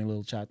just having a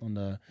little chat on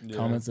the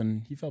comments,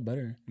 and he felt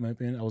better in my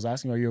opinion. I was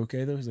asking, "Are you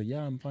okay?" Though he's like,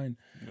 "Yeah, I'm fine."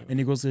 Yeah. And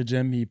he goes to the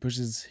gym. He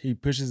pushes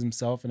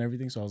himself and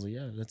everything. So I was like,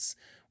 "Yeah, that's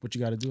what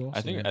you got to do." Also,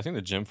 I think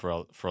the gym for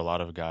a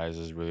lot of guys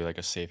is really like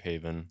a safe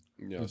haven.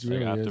 Yeah, it's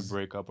really after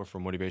breakup or for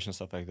motivation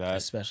stuff like that.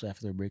 Especially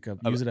after a breakup,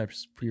 use it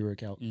as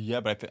pre-workout. Yeah,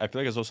 but I feel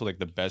like it's also like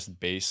the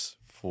best base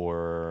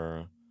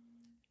for,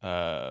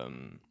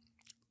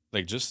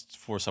 like just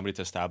for somebody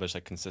to establish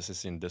like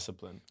consistency and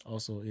discipline.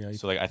 Also, yeah.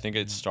 So like I think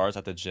it starts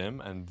at the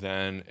gym, and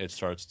then it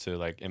starts to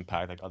like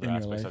impact like other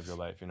aspects of your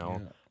life. You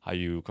know, how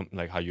you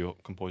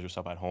compose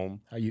yourself at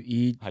home, how you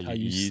eat, how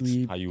you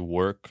sleep, how you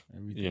work.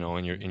 Everything. You know,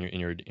 in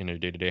your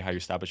day to day, how you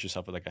establish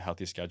yourself with like a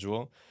healthy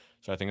schedule.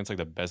 So I think it's like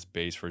the best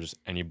base for just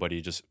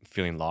anybody just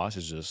feeling lost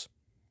is just.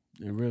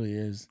 It really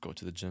is. Go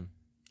to the gym.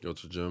 Go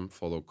to the gym.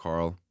 Follow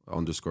Carl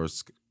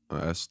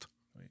 _est.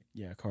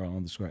 Yeah, Carl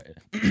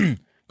 _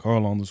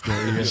 Carl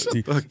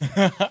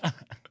 _est.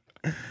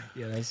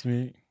 Yeah, that's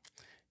me.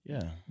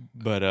 Yeah.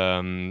 But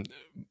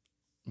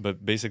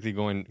basically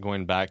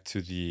going back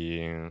to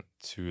the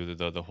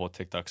whole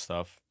TikTok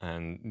stuff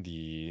and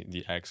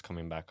the ex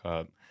coming back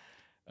up,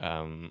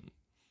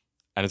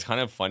 and it's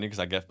kind of funny because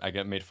I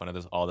get made fun of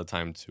this all the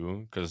time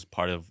too, because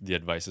part of the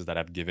advices that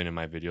I've given in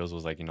my videos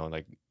was like, you know,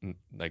 like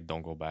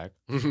don't go back.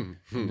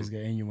 This guy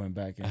and you went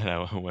back. And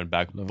I went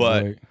back,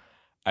 but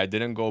I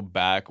didn't go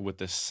back with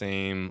the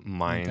same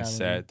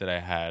mindset that I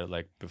had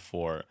like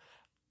before.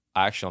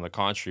 Actually, on the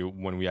contrary,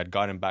 when we had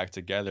gotten back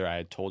together, I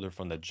had told her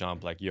from the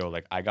jump, like, yo,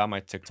 like I got my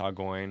TikTok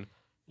going,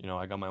 you know,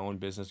 I got my own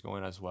business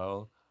going as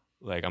well.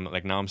 Like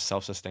now I'm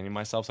self-sustaining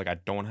myself. So, like I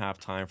don't have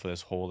time for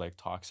this whole like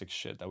toxic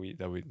shit that we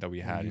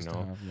had, you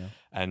know.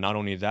 And not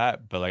only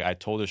that, but like I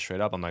told her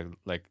straight up, I'm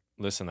like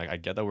listen, like I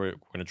get that we're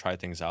gonna try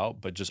things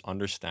out, but just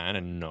understand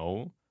and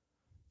know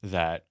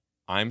that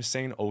I'm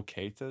saying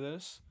okay to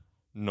this,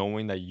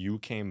 knowing that you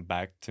came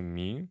back to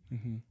me,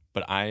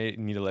 but I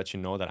need to let you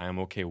know that I'm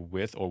okay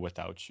with or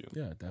without you.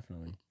 Yeah,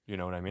 definitely. You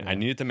know what I mean? I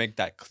needed to make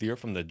that clear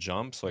from the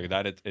jump, so like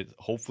that it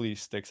hopefully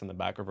sticks in the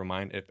back of her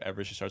mind if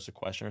ever she starts to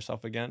question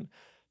herself again,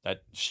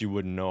 that she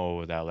would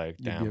know that like,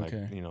 damn, like,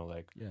 you know,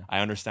 like I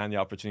understand the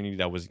opportunity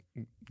that was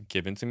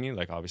given to me.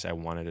 Like obviously I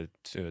wanted it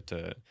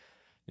to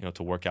you know,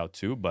 to work out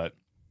too, but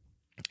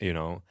you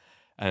know,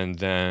 and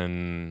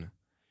then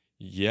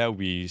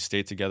we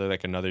stayed together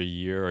like another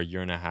year or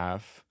year and a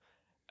half.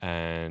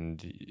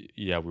 And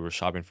we were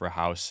shopping for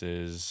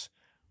houses.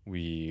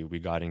 We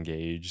got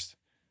engaged,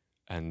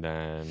 and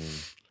then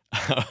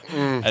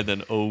and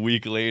then a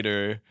week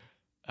later,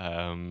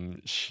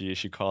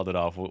 she called it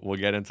off. We'll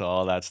get into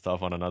all that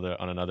stuff on another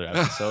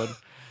episode.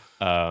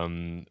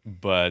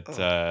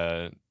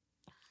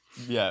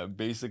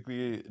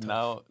 Basically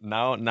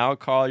now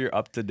Carl, you're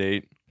up to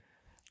date.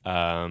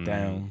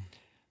 Damn.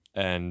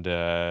 And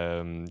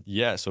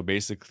so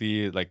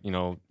basically, like, you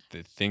know,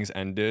 things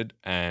ended,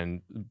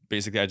 and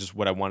basically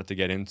what I wanted to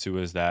get into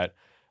is that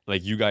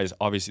like you guys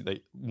obviously,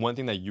 like one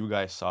thing that you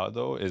guys saw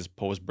though is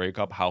post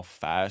breakup how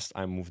fast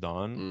I moved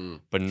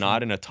on, but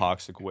not in a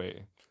toxic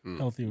way.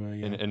 Healthy way,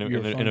 yeah.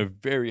 In a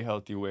very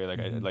healthy way. Like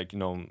I Mhm. like, you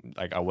know,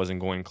 like I wasn't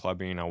going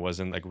clubbing, I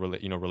wasn't like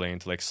relating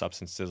to like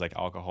substances like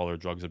alcohol or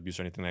drugs abuse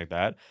or anything like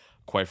that.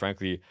 Quite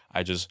frankly,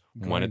 I just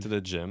went Grind. into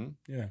the gym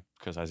Yeah.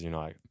 because, as you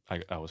know,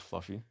 I was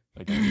fluffy.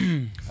 Like Yeah,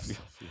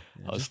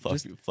 I was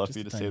just-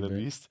 fluffy a to say tiny the bit.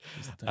 least.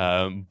 Just a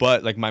tiny bit.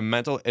 But like my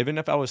mental, even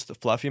if I was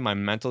fluffy, my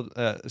mental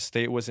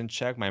state was in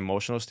check. My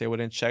emotional state was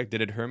in check.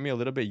 Did it hurt me a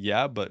little bit?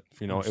 Yeah, but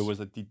you know, it course.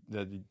 was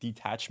the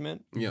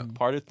detachment Yeah.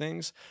 part of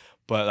things.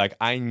 But like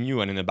I knew,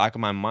 and in the back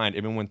of my mind,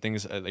 even when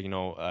things like, you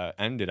know,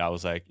 ended, I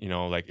was like, you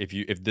know, like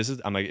if this is,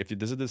 I'm like, if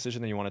this is a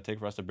decision that you want to take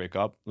for us to break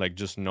up, like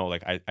just know,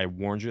 like I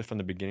warned you from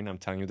the beginning. I'm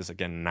telling you this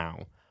again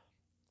now.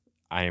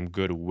 I am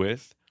good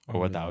with or Oh,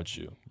 yeah. without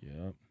you.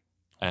 Yeah.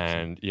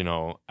 And you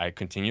know, I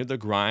continued the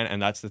grind, and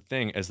that's the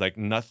thing, is like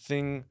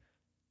nothing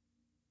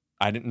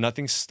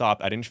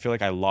stopped. I didn't feel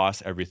like I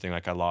lost everything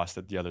like I lost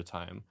it the other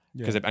time,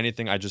 because Yeah. if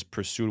anything, I just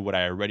pursued what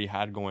I already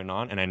had going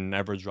on, and I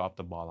never dropped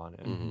the ball on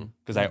it,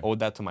 because I Yeah. owed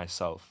that to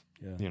myself.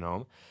 Yeah. You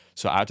know,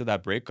 so after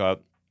that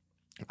breakup,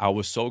 I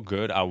was so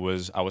good. I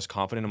was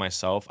confident in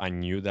myself. I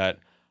knew that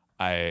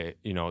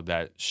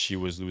that she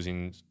was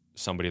losing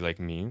somebody like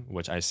me,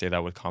 which I say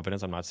that with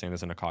confidence. I'm not saying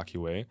this in a cocky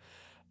way.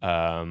 You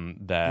know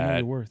That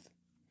your worth.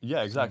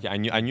 yeah, exactly.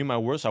 I knew my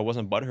worth, so I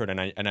wasn't butthurt,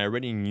 and I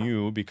already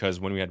knew, because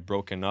when we had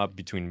broken up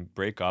between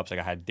breakups, like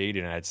I had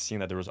dated and I had seen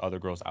that there was other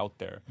girls out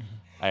there.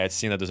 I had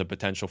seen that there's a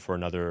potential for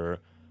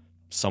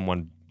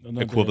someone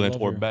Another equivalent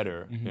or lover.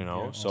 better, you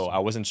know. Yeah, So awesome. I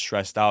wasn't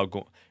stressed out.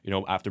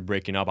 After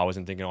breaking up, I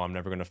wasn't thinking, oh, I'm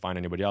never gonna find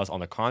anybody else. On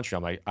the contrary,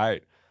 I'm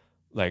like,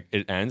 like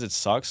it ends, it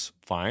sucks,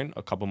 fine.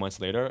 A couple months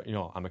later, you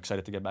know, I'm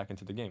excited to get back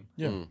into the game.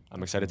 Yeah.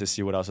 I'm excited to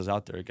see what else is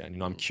out there again. You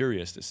know, I'm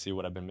curious to see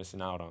what I've been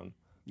missing out on.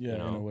 Yeah,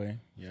 know? in a way.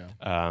 Yeah.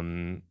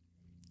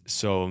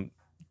 So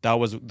that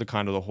was the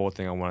kind of the whole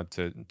thing I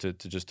wanted to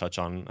just touch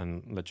on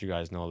and let you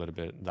guys know a little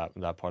bit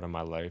that part of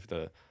my life,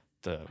 the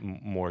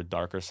more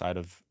darker side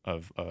of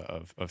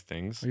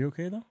things. Are you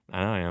okay though?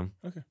 I am.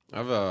 Okay. I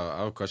have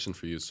a question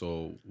for you.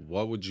 So,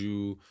 what would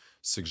you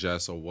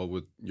suggest, or what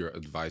would your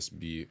advice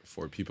be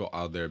for people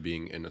out there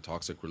being in a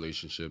toxic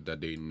relationship that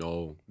they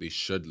know they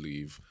should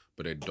leave,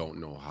 but they don't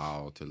know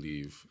how to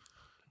leave?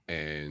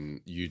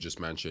 And you just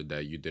mentioned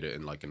that you did it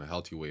in a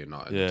healthy way and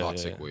not in a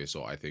toxic way.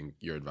 So, I think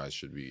your advice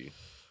could be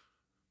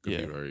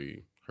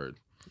very heard.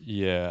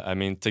 Yeah, I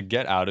mean, to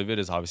get out of it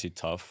is obviously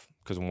tough,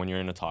 because when you're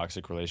in a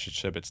toxic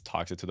relationship, it's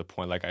toxic to the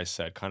point, like I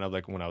said, kind of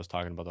like when I was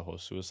talking about the whole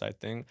suicide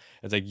thing.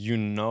 It's like, you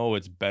know,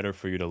 it's better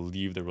for you to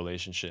leave the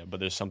relationship, but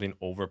there's something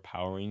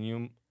overpowering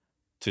you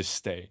to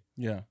stay,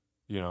 Yeah.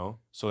 you know?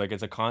 So like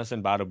it's a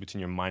constant battle between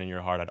your mind and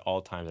your heart at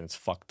all times, and it's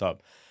fucked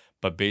up.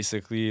 But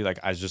basically, like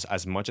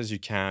as much as you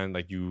can,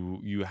 like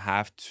you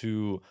have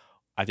to,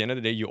 at the end of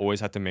the day, you always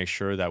have to make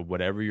sure that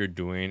whatever you're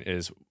doing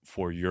is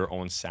for your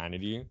own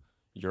sanity,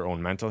 your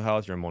own mental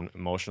health, your own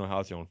emotional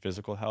health, your own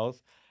physical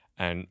health.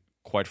 And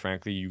quite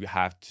frankly, you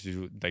have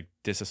to like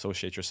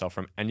disassociate yourself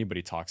from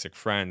anybody toxic,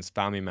 friends,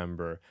 family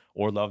member,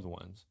 or loved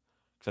ones.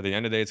 Because at the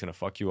end of the day, it's gonna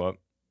fuck you up.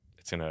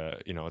 It's gonna,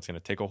 it's gonna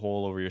take a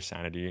hold over your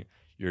sanity.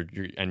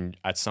 And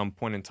at some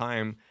point in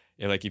time,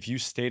 if you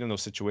stayed in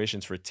those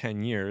situations for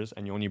 10 years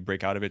and you only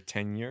break out of it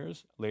 10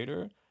 years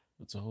later,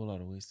 It's a whole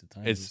lot of wasted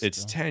time.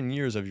 it's 10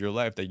 years of your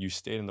life that you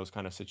stayed in those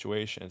kind of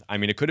situations. I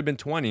mean, it could have been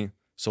 20.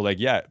 So like,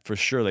 yeah, for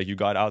sure, like you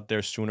got out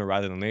there sooner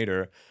rather than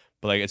later.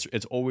 But like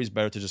it's always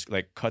better to just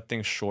like cut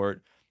things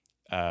short,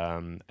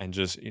 and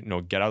just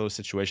get out of those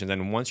situations.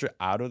 And once you're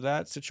out of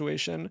that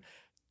situation,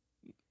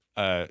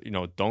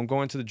 don't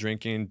go into the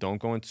drinking, don't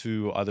go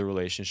into other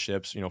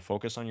relationships.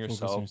 Focus on yourself.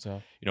 Focus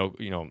on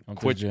yourself.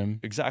 Quit the gym.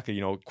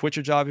 Exactly. Quit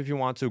your job if you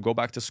want to. Go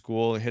back to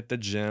school. Hit the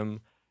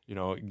gym.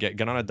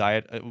 Get on a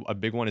diet. A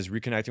big one is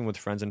reconnecting with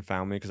friends and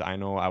family, because I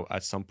know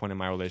at some point in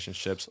my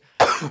relationships,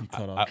 You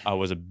cut off. I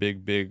was a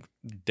big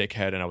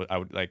dickhead, and I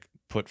would like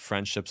put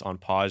friendships on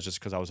pause just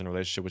because I was in a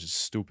relationship, which is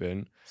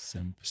stupid.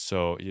 Simp.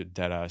 So you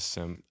dead ass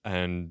simp,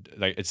 and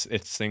like it's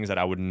things that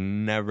I would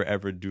never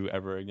ever do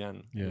ever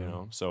again.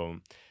 Yeah. So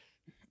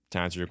to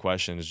answer your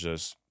question, is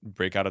just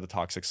break out of the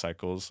toxic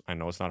cycles. I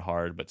know it's not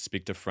hard, but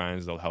speak to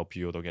friends. They'll help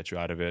you. They'll get you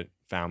out of it.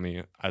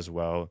 Family as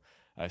well.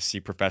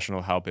 Seek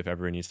professional help if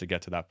ever it needs to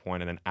get to that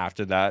point. And then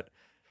after that,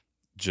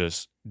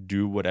 just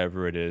do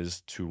whatever it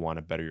is to want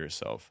to better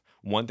yourself.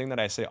 One thing that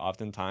I say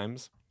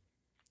oftentimes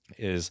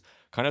is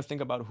kind of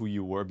think about who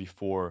you were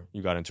before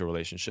you got into a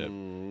relationship.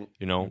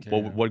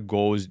 What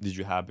goals did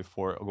you have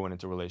before going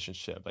into a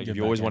relationship? Like, Get if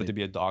you always back at wanted it. to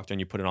be a doctor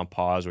and you put it on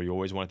pause, or you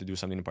always wanted to do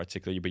something in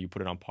particular, but you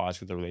put it on pause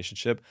for the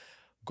relationship,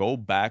 go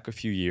back a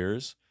few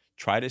years,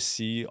 try to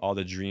see all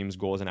the dreams,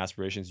 goals, and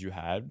aspirations you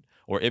had,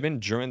 or even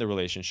during the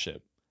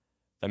relationship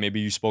that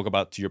maybe you spoke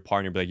about to your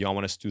partner, be like, yo, I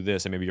want us to do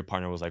this. And maybe your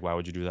partner was like, why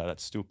would you do that?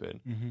 That's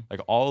stupid.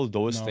 Like, all of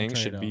those No, things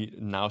try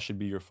it should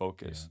be your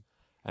focus.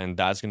 And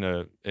that's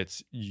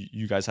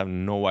you guys have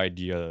no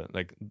idea,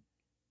 like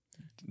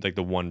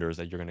the wonders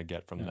that you're gonna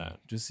get from that.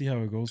 Just see how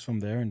it goes from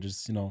there, and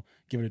just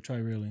give it a try,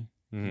 really.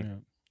 Mhm. Yeah,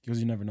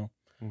 because you never know.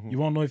 You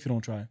won't know if you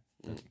don't try.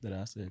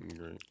 That's it.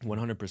 Great.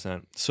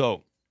 100%.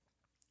 So,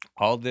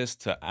 all this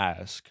to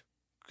ask,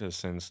 because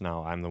since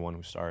now I'm the one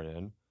who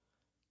started,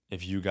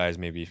 if you guys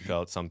maybe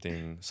felt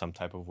something, some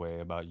type of way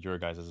about your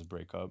guys'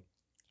 breakup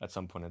at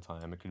some point in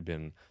time. It could have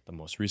been the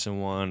most recent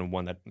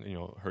one that,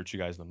 hurt you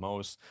guys the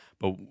most.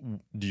 But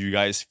do you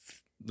guys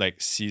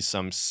like see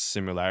some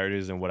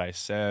similarities in what I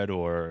said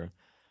or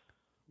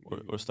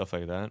stuff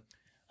like that?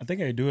 I think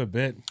I do a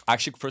bit.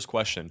 Actually, first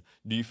question: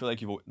 do you feel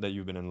like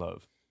you've been in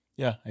love?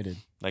 Yeah, I did.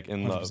 Like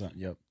in 100%. love?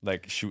 Yep.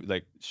 Like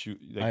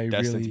I destined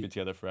really- to be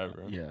together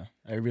forever. Yeah,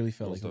 I really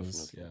felt Most like it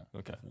was. definitely. Yeah.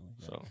 Okay. definitely,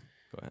 yeah. So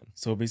go ahead.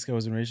 So basically, I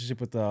was in a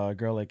relationship with a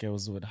girl. Like I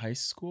was with high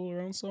school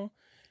around so,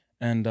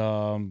 and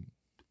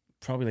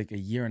probably like a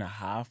year and a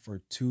half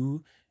or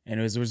two, and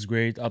it was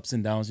great, ups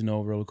and downs,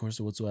 roller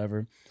coaster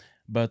whatsoever.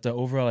 But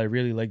overall, I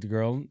really liked the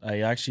girl.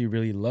 I actually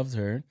really loved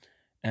her,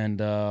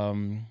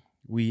 and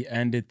we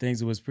ended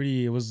things. It was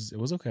pretty. It was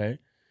okay,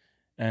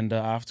 and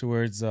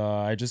afterwards,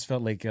 I just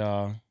felt like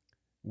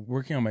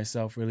working on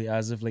myself really,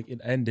 as if like it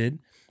ended.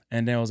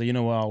 And then I was like, you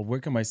know what? I'll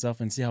work on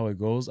myself and see how it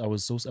goes. I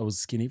was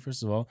skinny,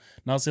 first of all.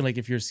 Not saying like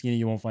if you're skinny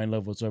you won't find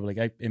love whatsoever.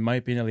 Like in my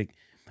opinion, like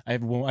I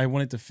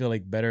wanted to feel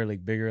like better,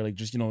 like bigger, like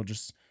just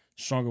just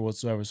stronger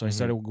whatsoever. So I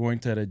started going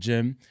to the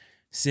gym,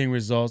 seeing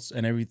results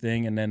and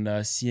everything, and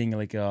then seeing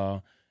like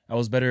I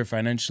was better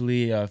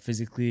financially,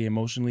 physically,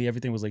 emotionally.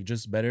 Everything was like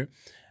just better.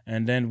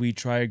 And then we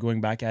tried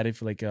going back at it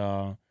for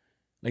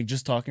like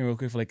just talking real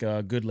quick for like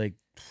a good like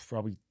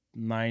probably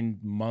 9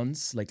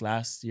 months, like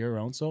last year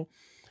around so.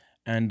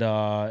 And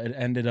it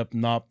ended up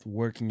not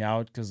working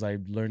out because I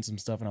learned some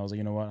stuff and I was like,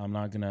 you know what, I'm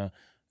not gonna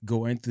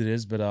go into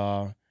this. But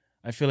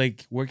I feel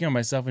like working on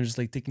myself and just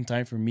like taking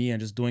time for me and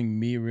just doing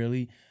me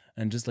really,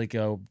 and just like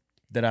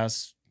that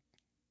ass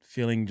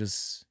feeling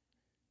just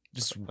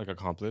Like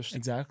accomplished.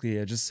 exactly.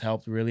 It just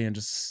helped really, and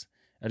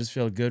I just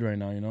feel good right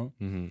now,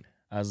 Mm-hmm.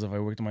 as if I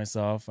worked on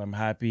myself. I'm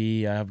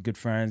happy. I have good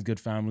friends, good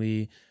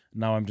family.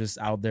 Now I'm just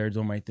out there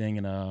doing my thing,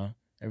 and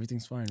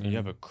everything's fine. And right you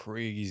have now. a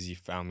crazy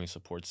family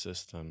support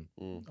system.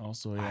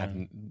 Also, I yeah, have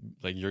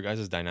like your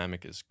guys'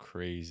 dynamic is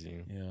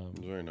crazy. yeah. It's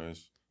very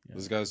nice. Yeah.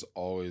 This guy's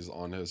always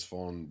on his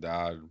phone.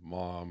 Dad,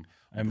 mom,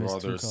 I missed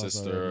 2 brother, calls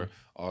sister. already.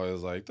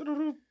 Always like,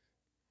 "Doo-doo-doo.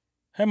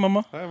 Hey,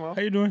 mama. Hi, mom.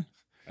 How you doing?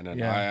 And then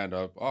Yeah. I end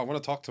up, I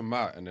want to talk to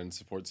Matt, and then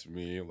supports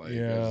me, like,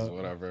 Yeah. just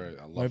whatever.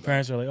 I love My that.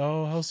 parents are like,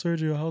 "Oh, how's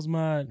Sergio? How's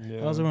Matt?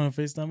 Yeah. How's everyone on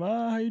FaceTime?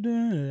 How you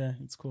doing? Yeah,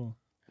 it's cool.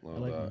 Love I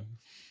like that.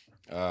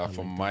 that.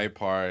 For like my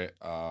part,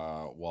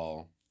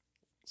 well,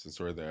 since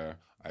we're there,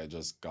 I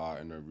just got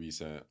in a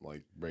recent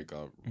like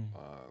breakup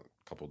a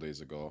couple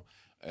days ago,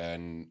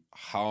 and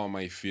how am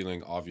I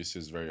feeling? Obviously,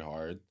 is very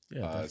hard.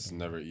 Yeah, It's definitely.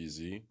 never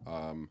easy.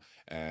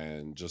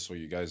 And just so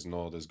you guys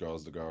know, this girl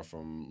is the girl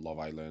from Love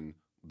Island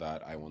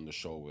that I won the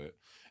show with.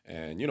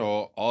 And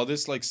all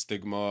this like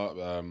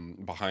stigma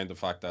behind the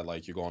fact that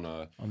like you go on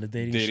a On the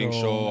dating, dating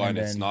show and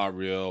it's then- not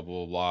real,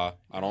 blah, blah, blah.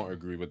 I don't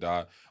agree with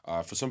that.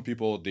 For some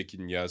people, they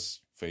can,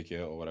 yes, fake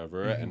it or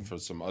whatever. And for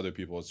some other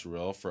people, it's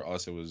real. For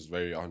us, it was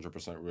very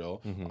 100%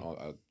 real.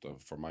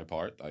 For my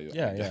part, I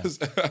Yeah. guess.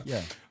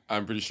 Yeah.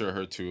 I'm pretty sure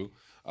her too.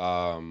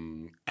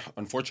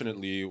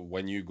 Unfortunately,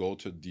 when you go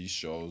to these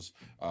shows,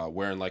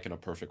 we're in a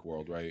perfect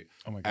world, right?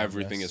 Oh my God,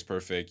 Everything yes. is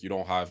perfect. You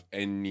don't have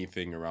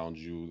anything around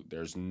you.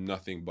 There's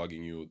nothing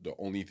bugging you. The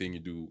only thing you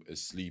do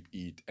is sleep,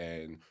 eat,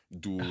 and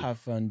do Have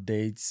fun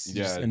dates.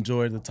 Just Yeah.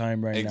 enjoy the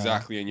time right now.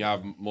 exactly. And you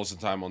have most of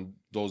the time on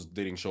those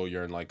dating show,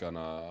 you're in like on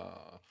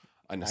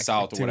a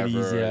south or Activities,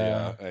 whatever,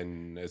 yeah.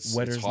 and it's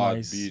Weather's hot,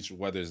 nice. beach,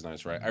 weather's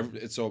nice, right?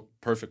 It's a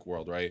perfect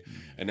world, right?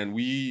 And then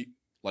we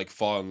like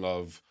fall in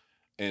love,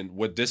 and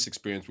with this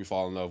experience, we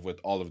fall in love with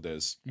all of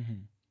this.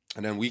 Mhm.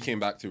 And then we came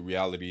back to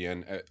reality,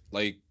 and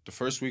like the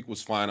first week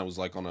was fine. I was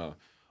like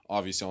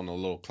obviously on a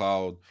little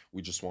cloud.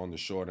 We just won the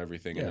show and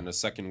everything. Yeah. And then the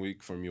second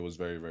week for me was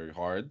very, very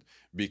hard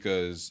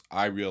because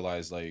I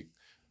realized like,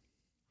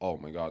 oh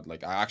my God,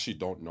 like I actually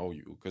don't know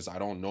you, because I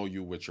don't know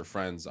you with your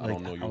friends. I Like,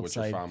 don't know you with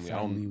your outside family.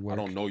 family I work.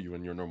 don't know you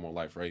in your normal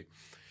life, right?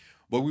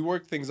 But we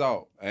worked things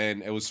out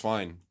and it was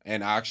fine.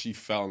 And I actually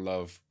fell in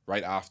love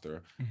right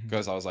after Mhm.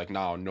 because I was like,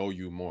 now I know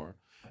you more.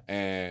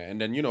 And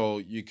then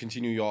you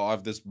continue. You all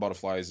have this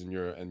butterflies in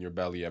your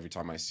belly every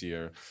time I see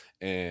her,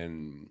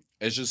 and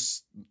it's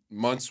just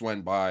months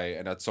went by,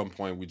 and at some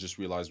point we just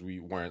realized we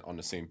weren't on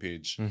the same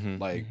page,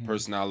 like Mhm.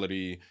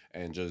 personality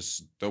and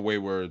just the way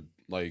we're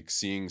like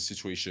seeing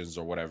situations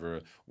or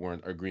whatever,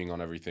 weren't agreeing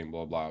on everything,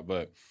 blah blah.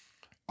 But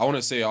I want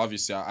to say,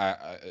 obviously,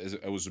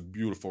 it was a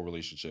beautiful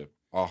relationship,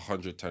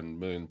 110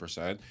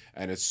 million%,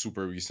 and it's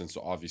super recent.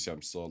 So obviously,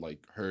 I'm still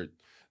like hurt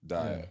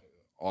that Yeah.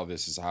 all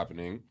this is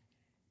happening.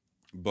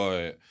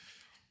 But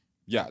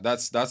yeah,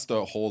 that's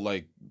the whole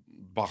like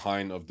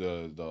behind of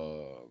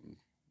the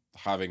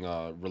having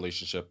a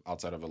relationship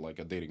outside of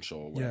a dating show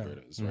or whatever Yeah.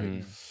 it is, right?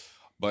 Mhm.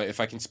 But if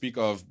I can speak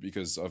of,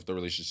 because of the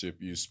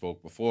relationship you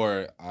spoke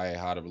before, I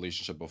had a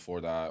relationship before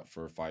that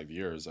for 5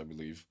 years, I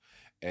believe.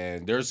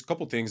 And there's a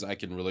couple things I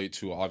can relate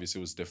to. Obviously,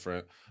 it was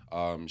different.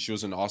 She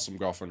was an awesome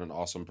girlfriend, an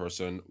awesome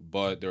person,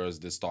 but there was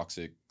this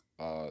toxic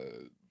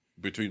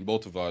between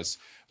both of us,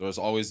 there was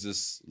always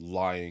this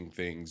lying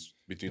things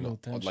between Little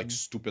like tension.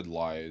 stupid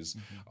lies.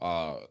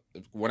 Mm-hmm.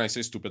 When I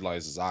say stupid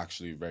lies, it's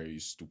actually very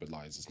stupid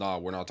lies. It's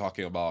not. We're not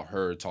talking about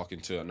her talking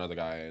to another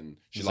guy and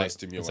she It's lies like,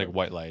 to me. Or it's like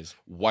whatever. white lies.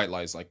 White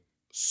lies, like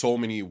so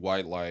many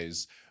white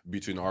lies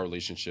between our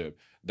relationship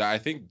that I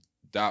think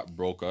that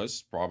broke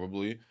us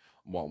probably.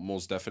 Well,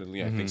 most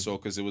definitely, I think so,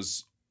 because it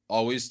was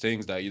always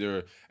things that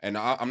either, and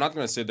I'm not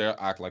gonna sit there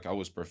act like I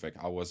was perfect.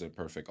 I wasn't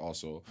perfect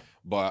also,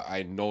 but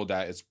I know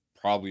that it's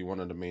probably one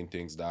of the main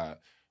things that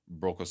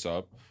broke us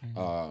up,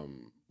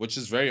 which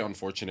is very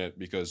unfortunate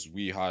because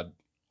we had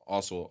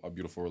also a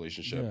beautiful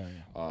relationship.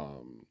 Yeah.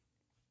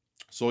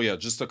 So yeah,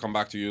 just to come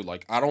back to you,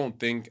 like I don't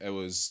think it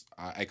was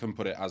I couldn't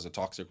put it as a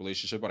toxic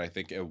relationship, but I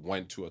think it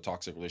went to a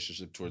toxic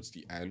relationship towards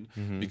the end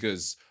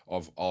because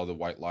of all the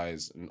white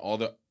lies and all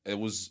the it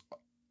was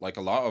like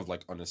a lot of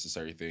like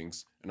unnecessary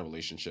things in a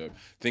relationship,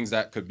 things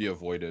that could be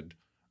avoided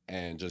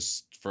and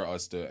just for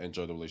us to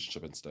enjoy the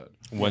relationship instead.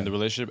 When the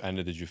relationship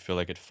ended, did you feel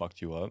like it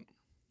fucked you up?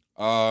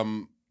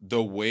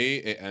 The way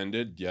it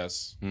ended,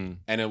 yes. And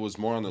it was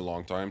more on the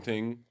long time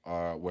thing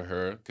with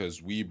her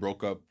because we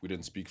broke up, we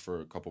didn't speak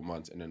for a couple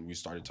months, and then we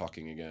started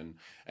talking again.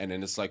 And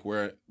then it's like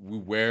we're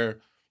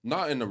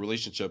not in a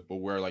relationship, but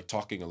we're like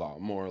talking a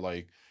lot more.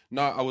 Like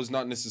not I was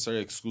not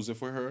necessarily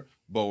exclusive with her,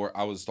 but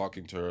I was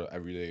talking to her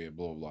every day,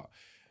 blah blah blah.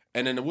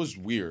 And then it was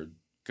weird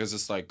because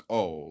it's like,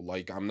 oh,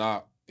 like I'm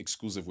not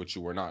exclusive with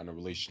you. We're not in a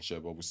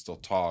relationship, but we still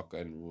talk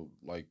and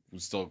we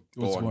still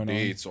go What's on going on?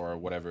 dates or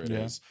whatever it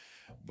is.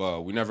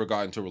 But we never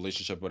got into a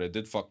relationship. But it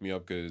did fuck me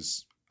up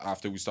because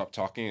after we stopped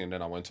talking, and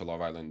then I went to Love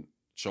Island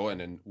show,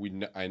 and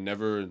then I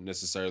never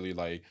necessarily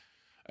like.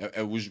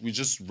 We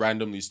just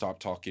randomly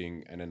stopped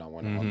talking, and then I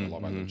went on the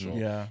Love Island show.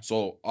 Yeah.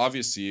 So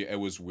obviously it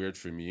was weird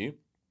for me.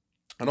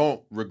 I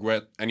don't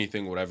regret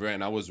anything, whatever,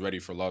 and I was ready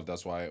for love.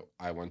 That's why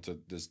I went to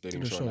this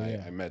dating The show show, and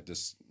yeah. I met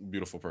this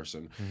beautiful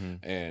person.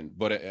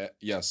 But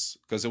yes,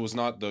 because it was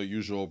not the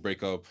usual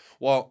breakup.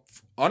 Well,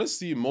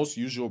 honestly, most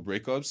usual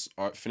breakups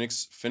are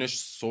finish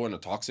so in a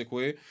toxic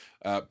way.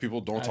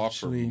 People don't talk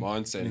for Actually,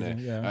 months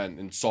yeah. and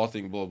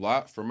insulting, blah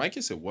blah. For my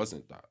case, it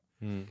wasn't that.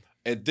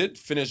 It did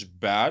finish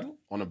bad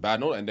on a bad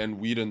note, and then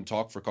we didn't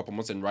talk for a couple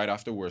months, and right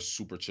after we're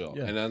super chill.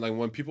 Yeah. And then like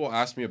when people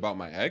asked me about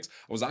my ex,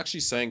 I was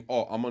actually saying,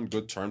 oh, I'm on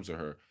good terms with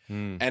her.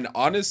 And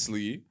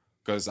honestly,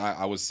 because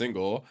I was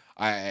single,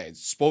 I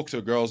spoke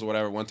to girls or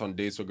whatever, went on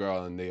dates with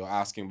girls, and they were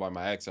asking about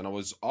my ex, and I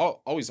was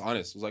always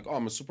honest. I was like, oh,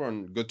 I'm super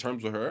on good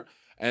terms with her,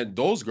 and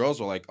those girls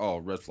were like, oh,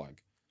 red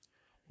flag.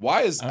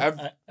 Why is I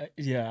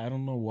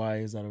don't know why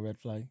is that a red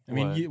flag. I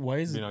mean, Why? why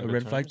is it Being on a good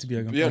red flag terms? to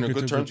be yeah, on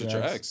good terms with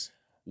your ex?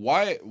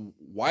 Why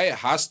it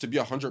has to be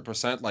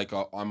 100% like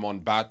I'm on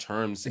bad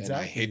terms and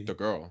I hate Exactly. the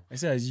girl? I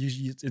said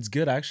it's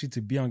good actually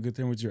to be on good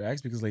terms with your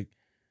ex because like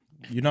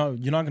you're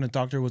not gonna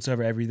talk to her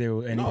whatsoever every day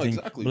or anything. No,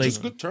 exactly. but, like,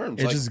 Just good terms.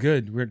 It's Like, just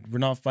good. We're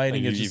not Like,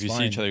 fighting. if It's just you see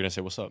fine. each other, you're gonna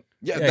say, "What's up?"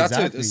 yeah, Yeah, that's it.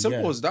 exactly, As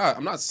simple yeah. as that.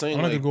 I'm not saying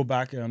I'm not like gonna go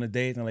back on a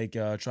date and like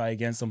try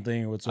again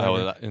something or Oh, whatsoever.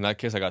 well, in that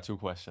case, I got two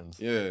questions.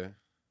 yeah.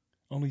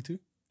 Only two?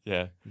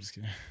 Yeah. I'm just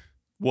kidding.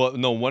 Well,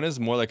 no, one is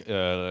more like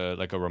a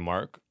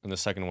remark, and the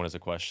second one is a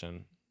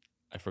question.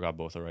 I forgot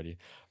both already.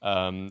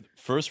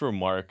 First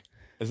remark,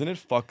 isn't it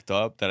fucked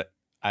up that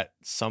at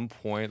some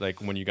point,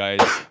 like when you guys,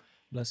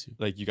 Bless you.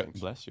 like you got,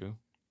 bless you.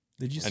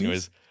 Did you sneeze?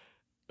 Anyways,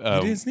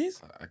 You didn't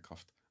sneeze? I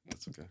coughed.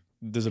 That's okay.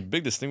 there's a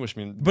big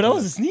distinguishment. But that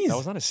was a sneeze. That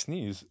was not a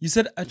sneeze. You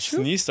said achoo?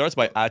 Sneeze starts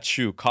by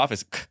achoo. Cough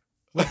is.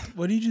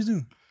 What did you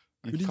do?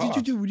 What did coughed.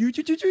 you do? What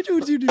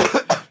did you do?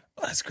 Oh,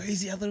 that's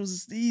crazy. I thought it was a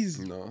sneeze.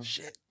 No.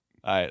 Shit.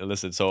 All right,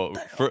 listen. So,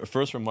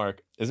 first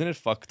remark: isn't it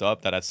fucked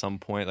up that at some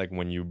point, like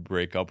when you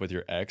break up with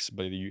your ex,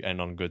 but you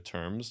end on good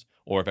terms,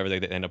 or if ever they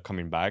end up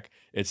coming back,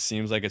 it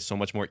seems like it's so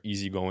much more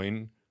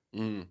easygoing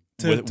Mm.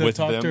 To with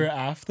talk them to her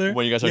after?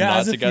 when you guys are Yeah, not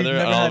as if you've together, never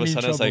and all had of a any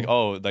sudden it's like,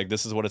 trouble. oh, like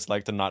this is what it's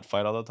like to not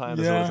fight all the time.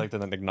 This is what Yeah. it's like to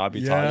like not be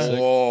Yeah. toxic.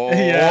 Whoa.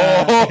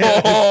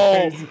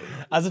 Yeah. It's crazy.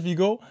 As if you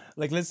go,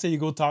 like, let's say you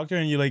go talk to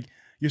her and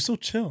you're so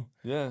chill.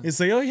 Yeah. It's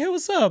like, oh, yeah,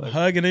 what's up?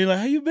 Hug. And then you're like,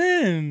 how you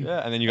been?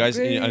 Yeah, and then you guys,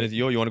 Great.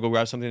 you want to go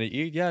grab something to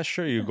eat? Yeah,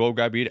 sure. You go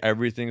grab eat.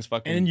 Everything's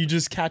fucking. And then you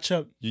just catch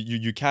up.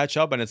 you catch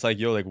up, and it's like,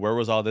 yo, like where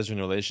was all this in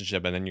your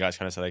relationship? And then you guys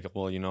kind of say like,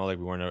 well, like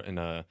we weren't in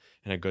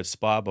a good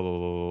spot. Blah blah blah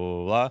blah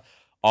blah. Blah.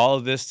 All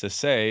of this to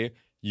say,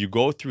 you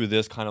go through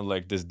this kind of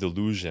like this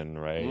delusion,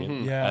 right?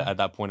 Mhm. Yeah. At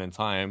that point in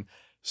time.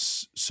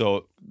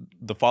 So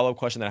the follow up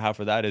question that I have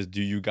for that is,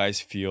 do you guys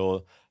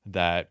feel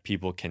that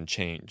people can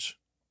change?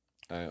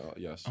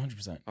 Yes.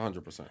 100%.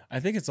 100%.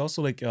 I think it's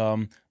also like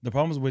the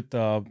problems with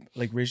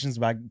like relations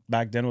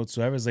back then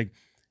whatsoever is like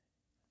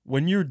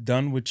when you're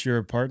done with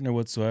your partner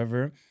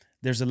whatsoever,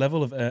 there's a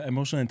level of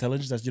emotional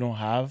intelligence that you don't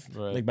have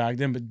Right. like back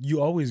then, but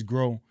you always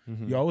grow.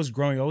 Mhm. You're always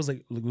growing. You're always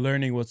like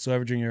learning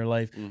whatsoever during your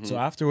life. Mhm. So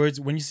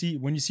afterwards, when you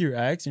see your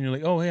ex and you're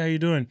like, oh hey, how you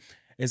doing?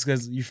 It's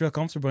because you feel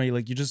comfortable.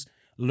 And you just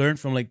learn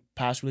from like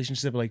past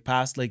relationship, like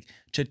past like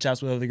chit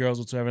chats with other girls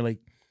whatsoever, like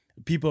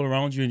people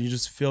around you, and you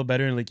just feel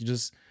better and like you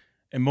just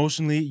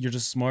emotionally you're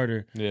just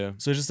smarter. Yeah.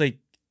 So it's just like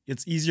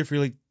it's easier for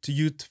you like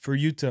for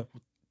you to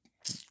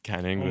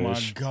Can't Oh my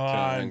English. Can't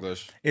god.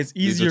 English. It's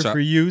These are easier for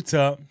you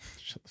to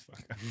shut the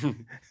fuck up.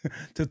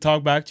 To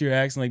talk back to your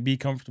ex and like be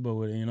comfortable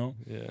with it, you know?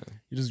 Yeah.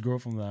 You just grow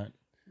from that.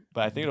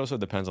 But I think it also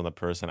depends on the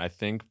person. I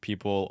think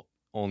people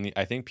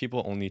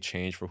only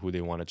change for who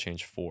they want to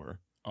change for.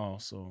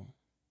 Also.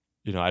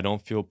 You know, I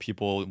don't feel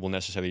people will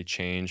necessarily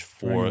change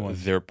for anyone.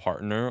 their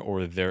partner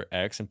or their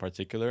ex in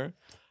particular.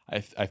 I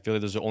feel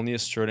like there's only a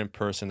certain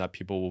person that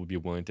people will be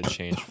willing to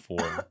change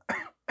for.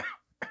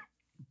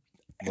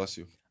 Bless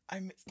you. I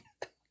missed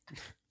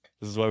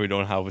This is why we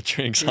don't have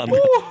drinks on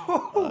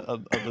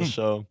the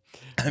show.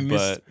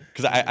 But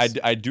because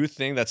I do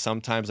think that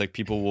sometimes like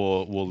people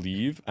will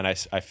leave, and I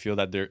feel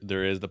that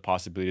there is the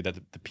possibility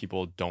that the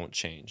people don't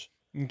change.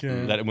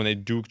 Okay. That when they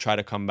do try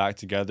to come back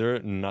together,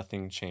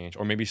 nothing changed,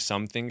 or maybe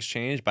some things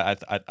change,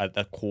 but at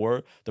the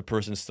core, the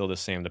person's still the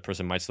same. The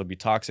person might still be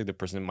toxic. The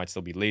person might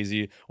still be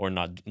lazy or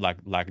not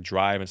lack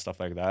drive and stuff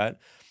like that.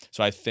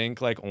 So I think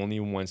like only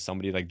when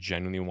somebody like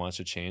genuinely wants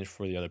to change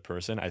for the other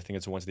person, I think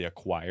it's once they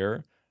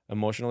acquire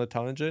emotional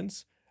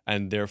intelligence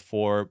and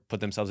therefore put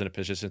themselves in a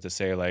position to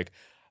say like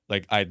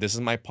this is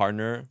my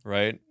partner,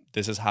 right?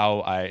 This is how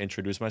I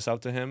introduce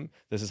myself to him.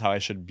 This is how I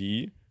should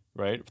be,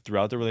 right,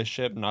 throughout the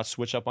relationship, not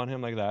switch up on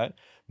him like that,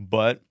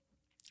 but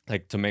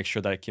like to make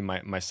sure that I keep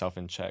myself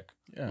in check.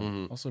 Yeah.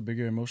 Mhm. Also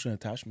bigger emotional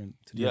attachment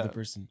to the Yeah. other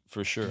person.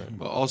 For sure.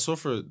 But also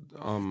for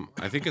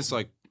I think it's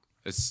like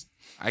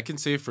I can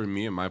say for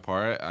me and my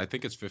part, I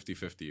think it's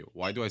 50-50.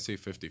 Why do I say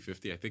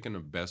 50-50? I think in the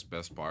best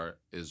part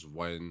is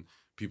when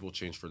people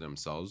change for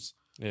themselves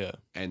Yeah.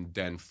 and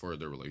then for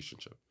the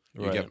relationship.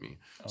 You Right. get me?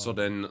 So Oh.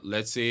 then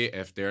let's say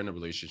if they're in a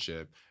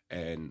relationship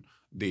and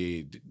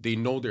they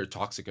know they're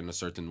toxic in a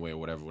certain way or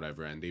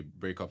whatever, and they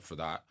break up for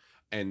that,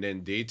 and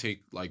then they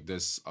take like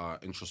this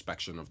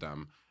introspection of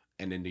them,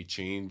 and then they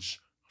change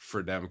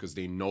for them because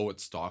they know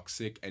it's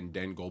toxic, and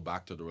then go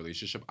back to the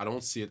relationship. I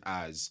don't see it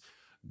as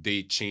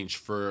they change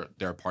for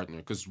their partner,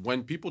 because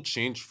when people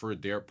change for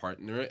their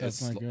partner,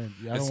 That's it's not good.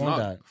 Yeah, I it's don't want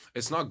not that.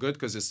 it's not good,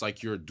 because it's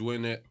like you're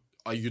doing it.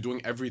 You're doing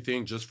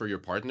everything just for your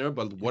partner,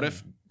 but what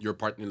if your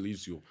partner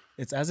leaves you?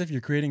 It's as if you're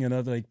creating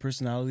another like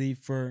personality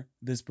for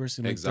this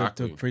person, like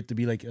Exactly. for it to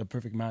be like a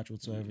perfect match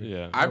whatsoever.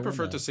 Yeah. I don't want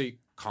prefer that. to say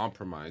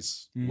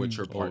compromise with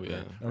your Oh,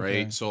 partner, yeah.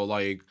 right? Okay. So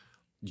like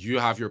you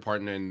have your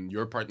partner, and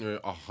your partner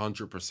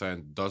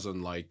 100%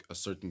 doesn't like a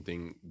certain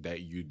thing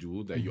that you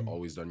do that you Mhm.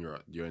 always done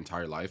your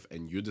entire life,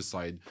 and you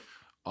decide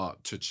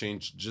to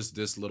change just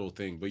this little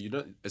thing, but you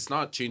don't. It's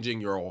not changing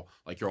your whole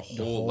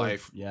whole-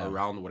 life yeah.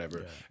 around whatever.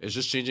 Yeah. It's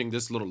just changing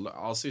this little.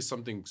 I'll say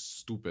something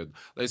stupid.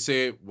 Let's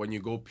say when you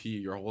go pee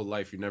your whole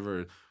life, you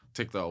never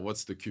take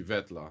what's the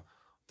cuvette la,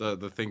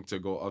 the thing to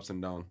go ups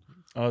and down,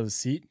 Oh, the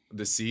seat.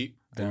 the seat,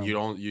 Down.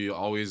 and you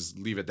always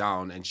leave it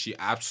down, and she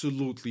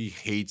absolutely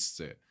hates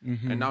it.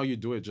 Mhm. And now you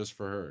do it just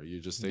for her. You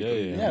just take Yeah,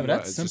 it. yeah. Yeah, but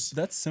that's it's just-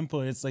 that's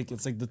simple. It's like the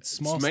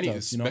small it's many,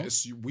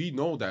 stuff, you know. we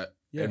know that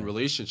in Yeah.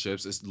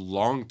 relationships, it's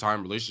long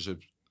time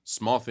relationships,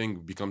 small thing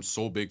becomes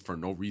so big for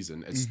no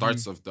reason. It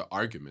starts of the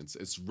arguments.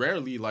 It's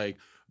rarely like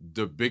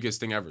the biggest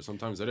thing ever.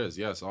 Sometimes it is,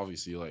 yes,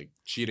 obviously, like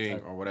cheating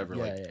or whatever,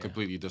 yeah, like yeah.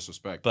 completely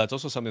disrespect. But that's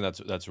also something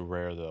that's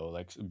rare though.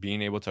 Like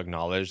being able to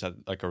acknowledge that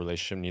like a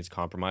relationship needs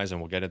compromise, and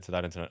we'll get into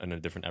that in a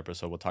different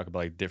episode. We'll talk about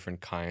like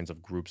different kinds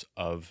of groups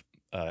of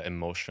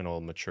emotional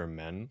mature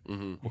men.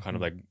 Mhm. We'll kind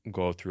of like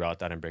go throughout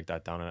that and break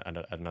that down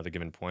at another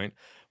given point.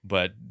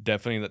 But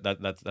definitely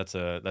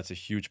that's a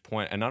huge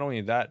point. And not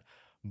only that,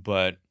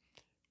 but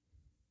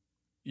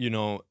you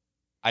know,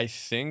 I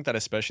think that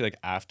especially like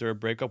after a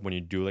breakup, when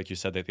you do, like you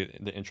said, the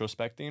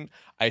introspecting,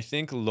 I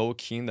think low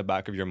key in the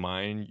back of your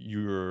mind,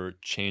 you're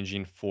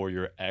changing for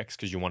your ex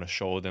because you want to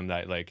show them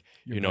that like,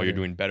 You're you're better.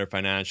 doing better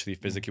financially,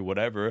 physically,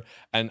 whatever.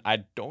 And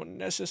I don't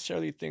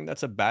necessarily think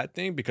that's a bad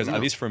thing, because No.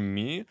 at least for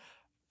me,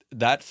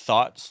 that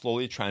thought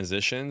slowly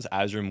transitions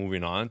as you're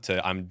moving on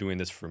to I'm doing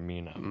this for me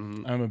now.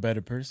 Mhm. I'm a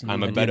better person.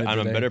 I'm at a the better end of I'm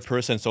the a day. better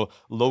person. So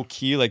low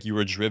key, like you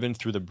were driven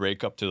through the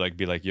breakup to like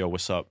be like, yo,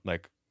 what's up?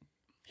 Like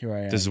Here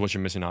I am. this is what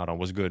you're missing out on.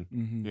 What's good?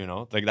 Mhm. You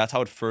know, like that's how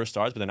it first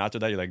starts. But then after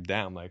that, you're like,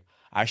 damn, like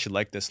I actually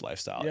like this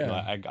lifestyle. You know,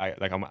 Yeah. I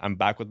like I'm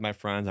back with my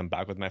friends. I'm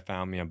back with my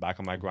family. I'm back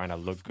on my grind. I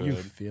look good. You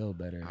feel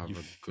better. I have You a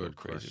feel good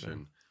crazy, question.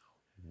 man.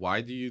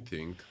 Why do you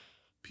think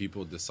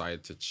people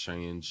decide to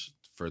change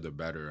for the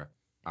better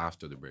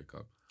after the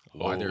breakup?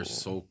 Why they're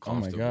so Oh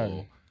my comfortable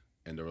God.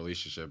 in the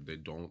relationship, they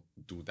don't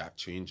do that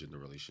change in the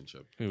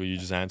relationship? You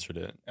just answered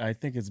it. I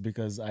think it's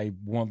because I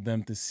want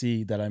them to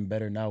see that I'm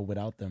better now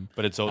without them.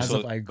 But it's As also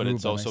if I but grew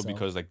it's by also myself.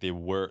 because like they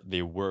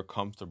were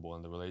comfortable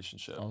in the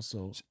relationship.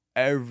 Also,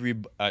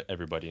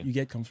 Everybody you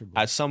get comfortable.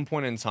 at some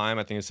point in time,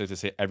 I think it's safe to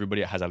say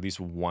everybody has at least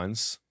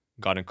once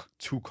gotten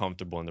too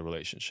comfortable in the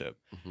relationship,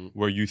 Mhm.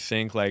 where you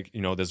think like,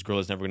 you know, this girl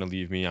is never gonna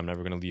leave me. I'm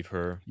never gonna leave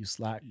her. You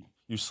slack.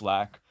 You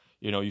slack.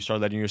 You know, you start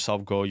letting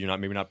yourself go. You're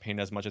not paying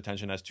as much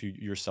attention as to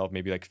yourself,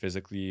 maybe like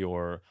physically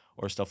or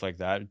stuff like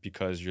that,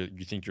 because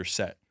you think you're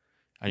set,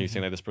 and you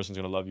think like this person's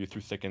gonna love you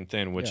through thick and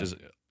thin, which Yeah. is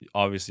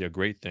obviously a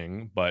great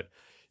thing. But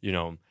you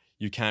know,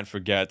 you can't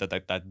forget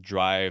that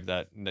drive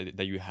that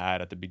you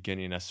had at the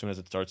beginning. As soon as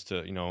it starts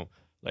to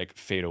like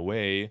fade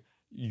away,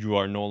 you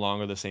are no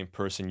longer the same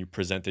person you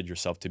presented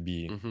yourself to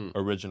be Mhm.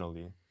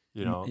 originally.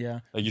 You know,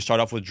 Yeah. like you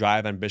start off with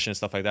drive, ambition,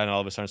 stuff like that, and all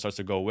of a sudden it starts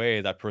to go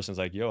away. That person's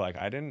like, yo, like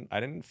I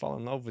didn't fall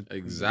in love with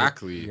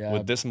Exactly. Yeah.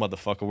 with this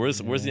motherfucker.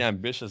 Where's the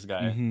ambitious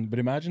guy? But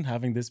imagine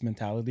having this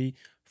mentality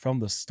from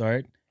the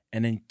start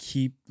and then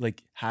keep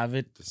like have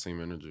it The same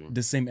energy.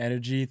 the same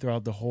energy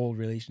throughout the whole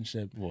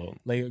relationship. Well,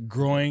 Like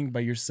growing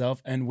by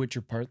yourself and with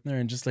your partner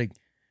and just like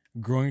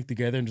growing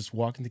together and just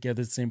walking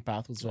together the same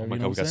path whatsoever. oh my you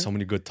know god, we what got I'm so saying?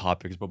 many good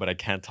topics, but I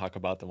can't talk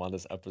about them on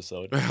this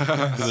episode.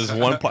 'Cause there's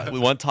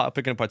one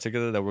topic in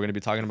particular that we're gonna be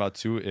talking about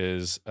too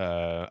is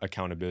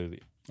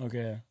accountability.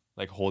 Okay.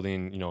 Like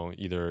holding,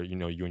 either you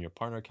and your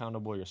partner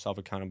accountable, yourself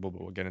accountable,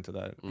 but we'll get into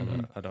that.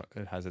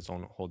 It has its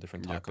own whole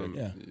different Yeah, topic. comme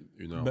Yeah.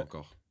 une heure But-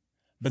 encore.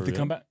 But For to real?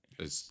 come back,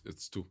 It's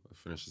 2. I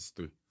finished. It's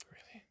 3.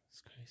 Really?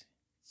 it's crazy.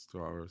 It's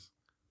 2 hours.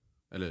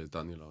 Elle est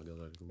Daniel,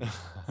 regarde avec moi.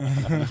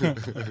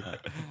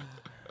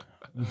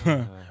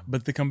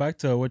 But to come back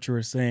to what you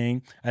were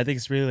saying, I think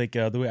it's really like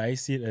the way I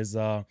see it is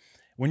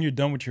when you're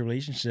done with your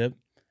relationship,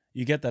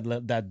 you get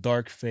that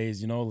dark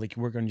phase, like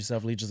you work on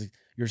yourself, like just like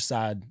you're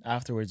sad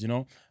afterwards,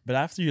 But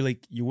after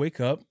you wake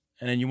up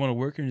and then you want to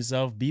work on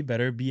yourself, be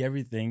better, be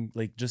everything,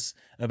 like just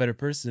a better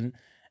person.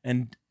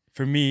 And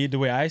for me, the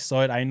way I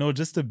saw it, I know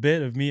just a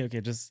bit of me,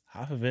 okay, just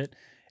half of it.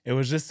 It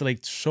was just to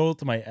like show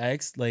to my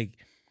ex, like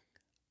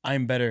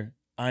I'm better.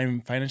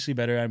 I'm financially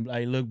better.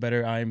 I look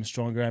better. I'm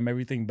stronger. I'm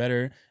everything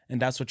better.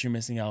 And that's what you're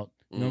missing out.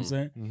 You know what I'm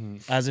saying?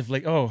 Mm-hmm. As if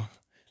like, oh,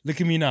 look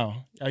at me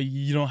now.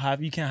 You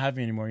can't have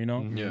me anymore. Yeah. You know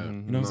what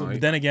I'm No, saying? I-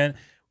 But then again,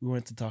 we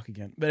went to talk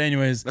again. But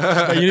anyways,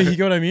 but you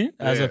get what I mean?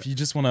 As Yeah. if you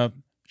just want to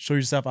show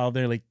yourself out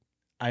there, like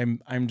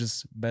I'm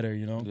just better.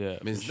 Yeah. I mean,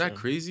 for isn't that sure.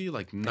 crazy?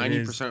 Like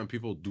 90% of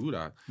people do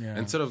that. Yeah.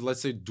 Instead of,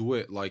 let's say, do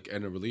it like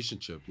in a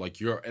relationship, like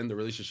you're in the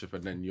relationship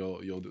and then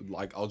you'll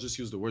like, I'll just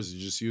use the words you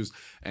just used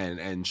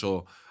and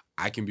show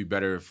I can be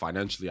better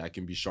financially, I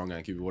can be stronger,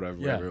 I can be whatever,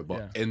 Yeah, whatever,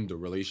 but in the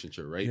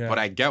relationship, right? Yeah. But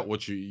I get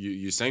what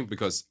you're saying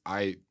because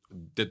I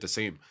did the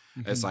same.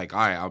 It's like, all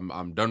right,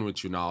 I'm done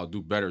with you now. I'll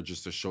do better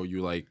just to show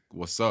you like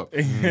what's up.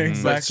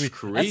 Exactly. That's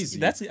crazy.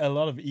 That's a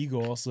lot of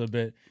ego also a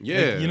bit.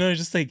 Yeah. Like,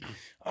 just like,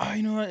 oh,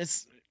 you know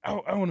what?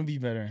 I want to be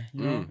better.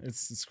 You know,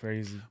 it's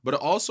crazy. But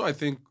also, I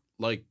think,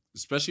 like,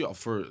 especially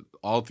for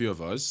all 3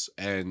 of us,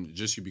 and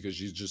just you because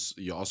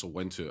you also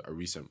went to a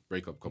recent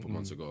breakup a couple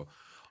months ago.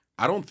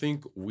 I don't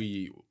think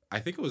I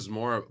think it was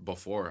more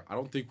before. I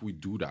don't think we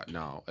do that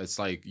now. It's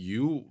like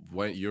you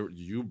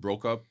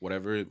broke up,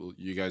 whatever,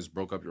 you guys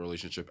broke up your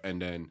relationship,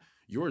 and then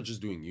you were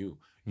just doing you.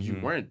 You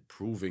weren't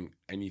proving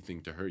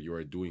anything to her. You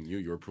were doing you.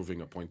 You were proving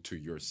a point to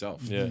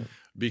yourself. Yeah.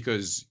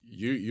 Because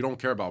you don't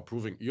care about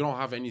proving. You don't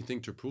have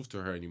anything to prove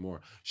to her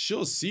anymore.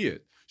 She'll see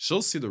it.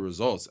 She'll see the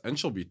results, and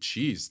she'll be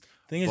cheesed.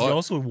 Thing is, But- you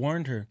also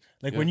warned her.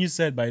 Like when Yeah. you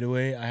said, by the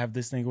way, I have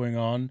this thing going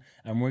on.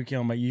 I'm working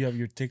on you have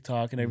your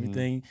TikTok and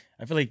everything.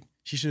 I feel like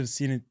she should have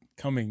seen it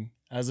coming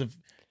as if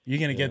you're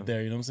going to Yeah. get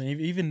there. You know what I'm saying?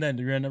 Even then,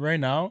 right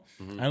now,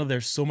 I know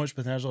there's so much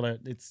potential that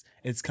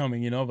it's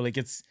coming, but like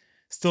it's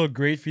still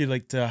great for you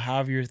like to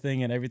have your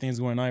thing and everything's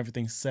going on,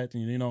 everything's set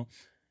and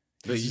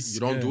But it's you just-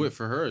 don't do yeah. it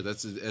for her.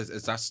 That's the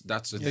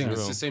thing. Yeah.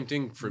 It's the same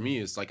thing for me.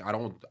 It's like I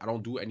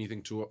don't do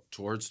anything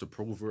towards to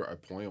prove her a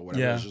point or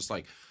whatever. Yeah. It's just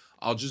like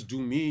I'll just do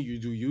me, you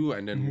do you,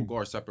 and then we'll go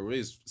our separate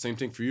ways. Same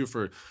thing for you.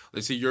 For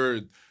let's say your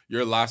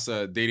last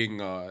dating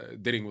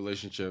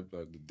relationship,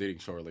 dating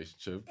show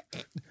relationship.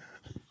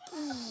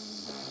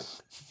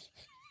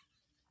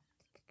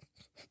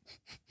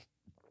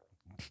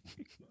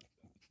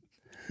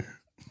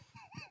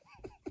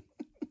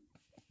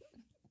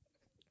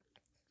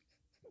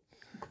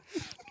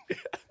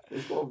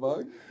 It's all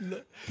bug.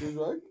 It's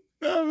bug.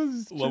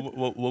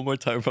 One more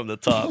time from the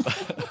top.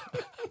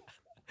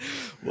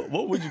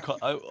 What would you call?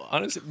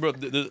 Honestly, bro.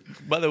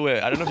 By the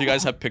way, I don't know if you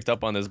guys have picked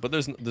up on this, but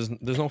there's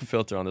no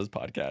filter on this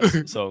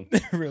podcast. So,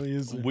 it really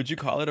is. would you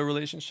call it a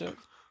relationship?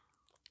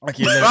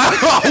 Okay, look.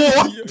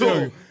 What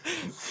the-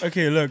 Yo,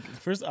 okay, look.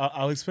 First,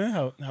 I'll explain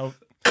how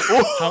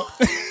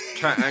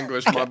Can't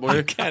English, my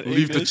boy. can't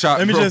Leave the English. chat.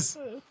 Let me bro. just.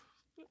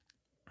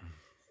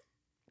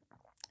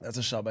 That's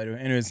a shot, by the way.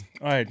 Anyways,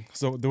 all right.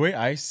 So the way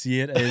I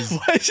see it is,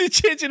 Why is he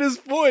changing his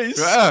voice?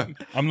 Yeah.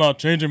 I'm not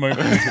changing my.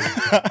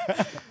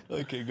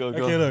 Okay, go.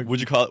 Okay, look.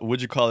 Would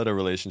you call it a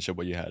relationship?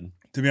 What you had?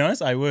 To be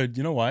honest, I would.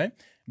 You know why?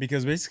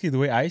 Because basically, the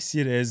way I see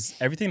it is,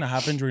 everything that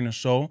happened during the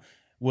show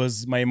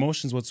was my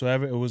emotions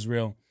whatsoever. It was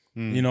real.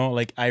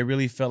 Like I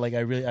really felt like I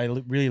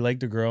really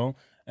liked the girl,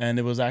 and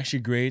it was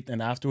actually great.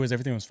 And afterwards,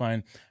 everything was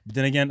fine. But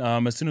then again,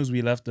 as soon as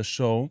we left the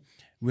show,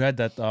 we had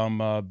that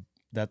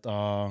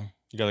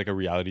You got like a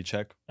reality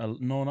check.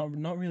 no,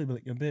 not really, but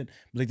like a bit,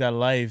 but like that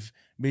live.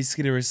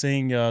 Basically, they were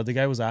saying the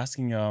guy was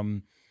asking,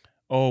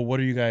 "Oh, what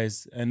are you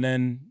guys?" And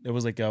then there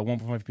was like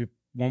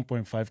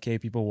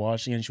 1.5K people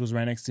watching, and she was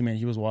right next to me, and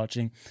he was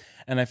watching,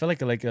 and I felt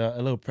like a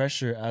little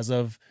pressure as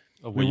of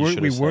we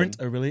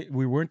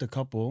weren't a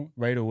couple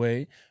right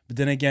away. But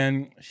then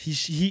again,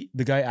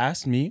 the guy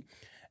asked me,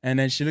 and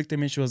then she looked at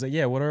me, and she was like,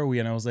 "Yeah, what are we?"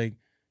 And I was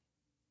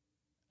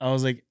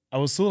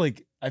so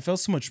like I felt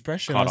so much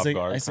pressure. And Caught I was off like,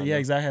 guard, I said, kinda. yeah,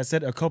 exactly. I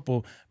said a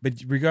couple, but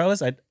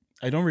regardless,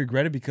 I don't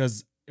regret it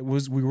because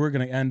we were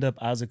gonna end up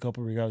as a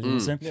couple regardless. You know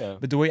what I'm saying? Yeah.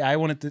 But the way I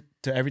wanted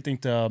to everything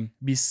to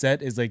be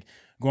set is like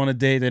go on a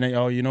date and then,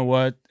 oh, you know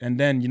what, and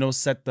then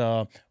set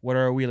the what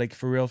are we like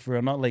for real,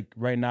 not like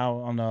right now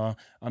on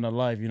a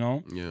live,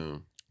 Yeah.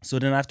 So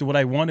then after what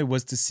I wanted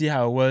was to see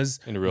how it was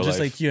In real just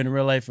life. like you in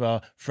real life,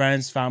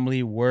 friends,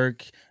 family,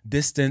 work,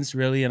 distance,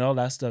 really, and all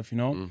that stuff,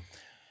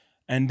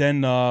 And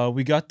then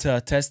we got to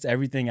test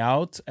everything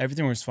out.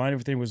 Everything was fine.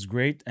 Everything was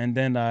great. And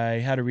then I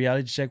had a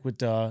reality check with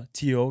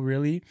T.O.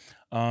 really.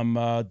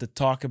 The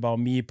talk about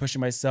me pushing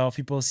myself,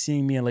 people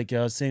seeing me and like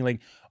saying like,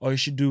 oh, you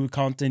should do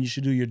content, you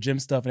should do your gym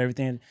stuff and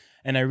everything.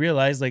 And I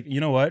realized like, you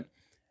know what?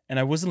 And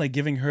I wasn't like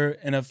giving her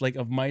enough like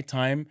of my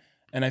time.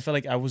 And I felt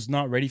like I was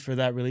not ready for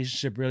that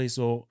relationship really.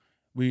 So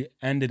we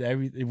ended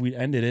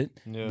it.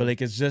 Yeah. But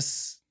like it's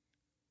just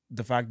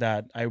the fact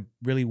that I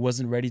really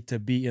wasn't ready to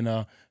be in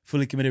a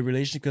fully committed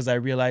relationship because I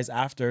realized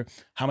after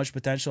how much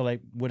potential I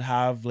would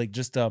have like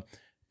just to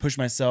push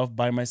myself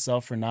by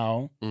myself for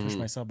now. Push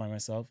myself by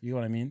myself. You know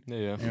what I mean?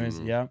 Yeah. Anyways,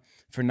 yeah.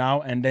 For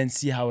now and then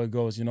see how it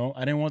goes, I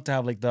didn't want to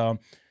have like I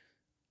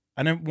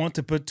didn't want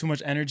to put too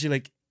much energy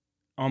like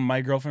on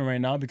my girlfriend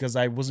right now because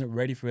I wasn't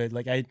ready for it.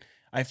 Like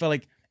I felt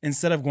like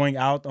instead of going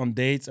out on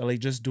dates or like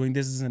just doing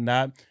this and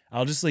that,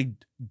 I'll just like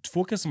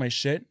focus on my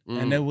shit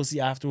and then we'll see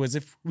afterwards.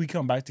 If we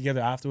come back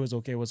together afterwards,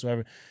 okay,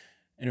 whatsoever.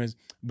 Anyways,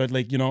 but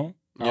like,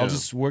 I'll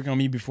just work on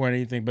me before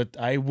anything. But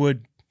I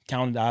would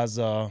count it as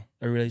a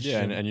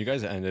relationship. Yeah, and you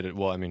guys ended it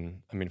well. I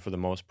mean, for the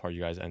most part,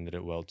 you guys ended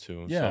it well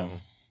too. Yeah. So.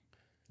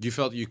 You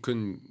felt you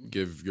couldn't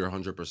give your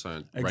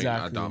 100% right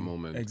at that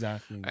moment.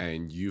 Exactly.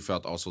 And you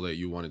felt also that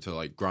you wanted to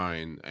like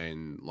grind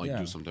and like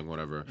do something,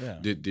 whatever. Yeah.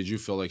 Did you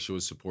feel like she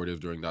was supportive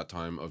during that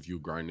time of you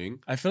grinding?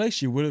 I feel like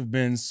she would have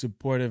been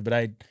supportive, but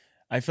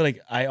I feel like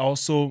I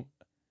also,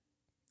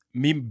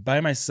 me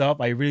by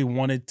myself, I really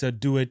wanted to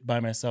do it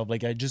by myself.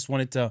 Like I just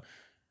wanted to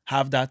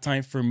have that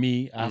time for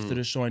me after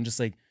the show and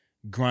just like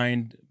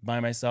grind by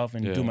myself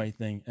and do my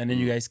thing. And then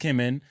you guys came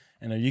in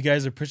and you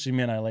guys are pushing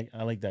me and I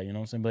like that, you know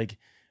what I'm saying? But like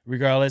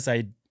regardless,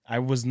 I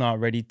was not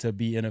ready to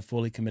be in a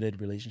fully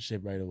committed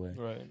relationship right away.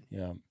 Right.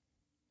 Yeah.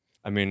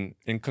 I mean,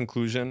 in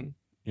conclusion,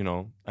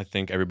 I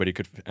think everybody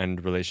could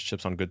end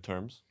relationships on good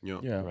terms.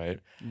 Yeah. Right.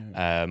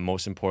 Yeah.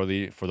 Most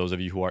importantly, for those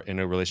of you who are in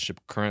a relationship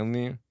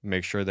currently,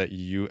 make sure that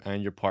you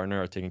and your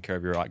partner are taking care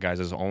of your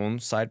guys' own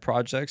side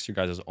projects, your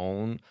guys'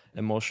 own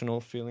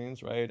emotional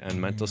feelings, right, and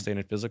mental state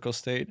and physical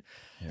state.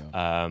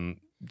 Yeah.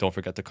 Don't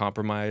forget to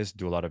compromise,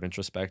 do a lot of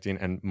introspecting,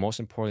 and most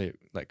importantly,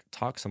 like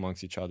talks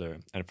amongst each other.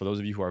 And for those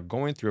of you who are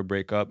going through a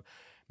breakup,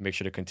 make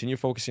sure to continue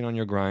focusing on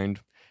your grind.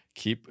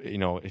 Keep,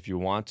 if you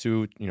want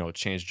to,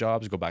 change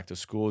jobs, go back to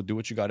school, do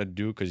what you got to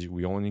do because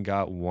we only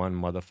got one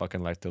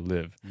motherfucking life to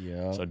live.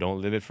 Yeah. So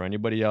don't live it for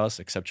anybody else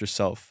except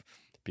yourself,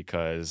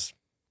 because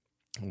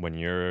when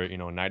you're,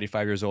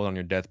 95 years old on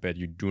your deathbed,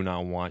 you do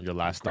not want your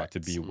last thought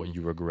to be what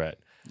you regret.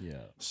 Yeah.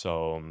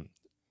 So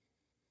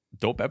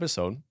dope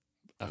episode.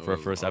 For a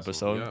first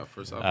episode. Yeah,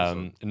 first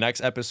episode.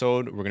 Next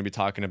episode, we're going to be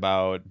talking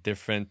about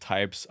different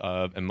types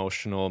of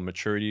emotional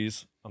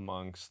maturities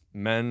amongst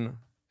men,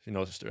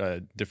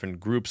 different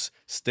groups,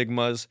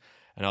 stigmas,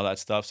 and all that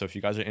stuff. So if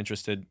you guys are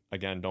interested,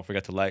 again, don't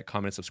forget to like,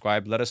 comment,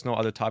 subscribe. Let us know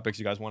other topics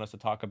you guys want us to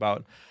talk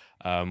about.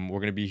 We're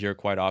going to be here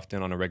quite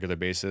often on a regular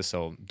basis,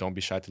 so don't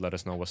be shy to let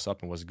us know what's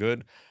up and what's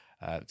good.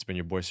 It's been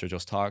your boy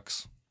Sergio's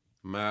Talks.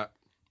 Matt.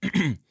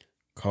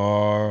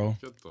 Carl.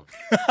 Get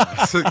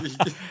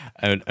the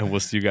And we'll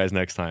see you guys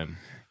next time.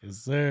 Yes,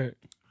 sir.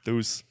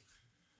 Deuce.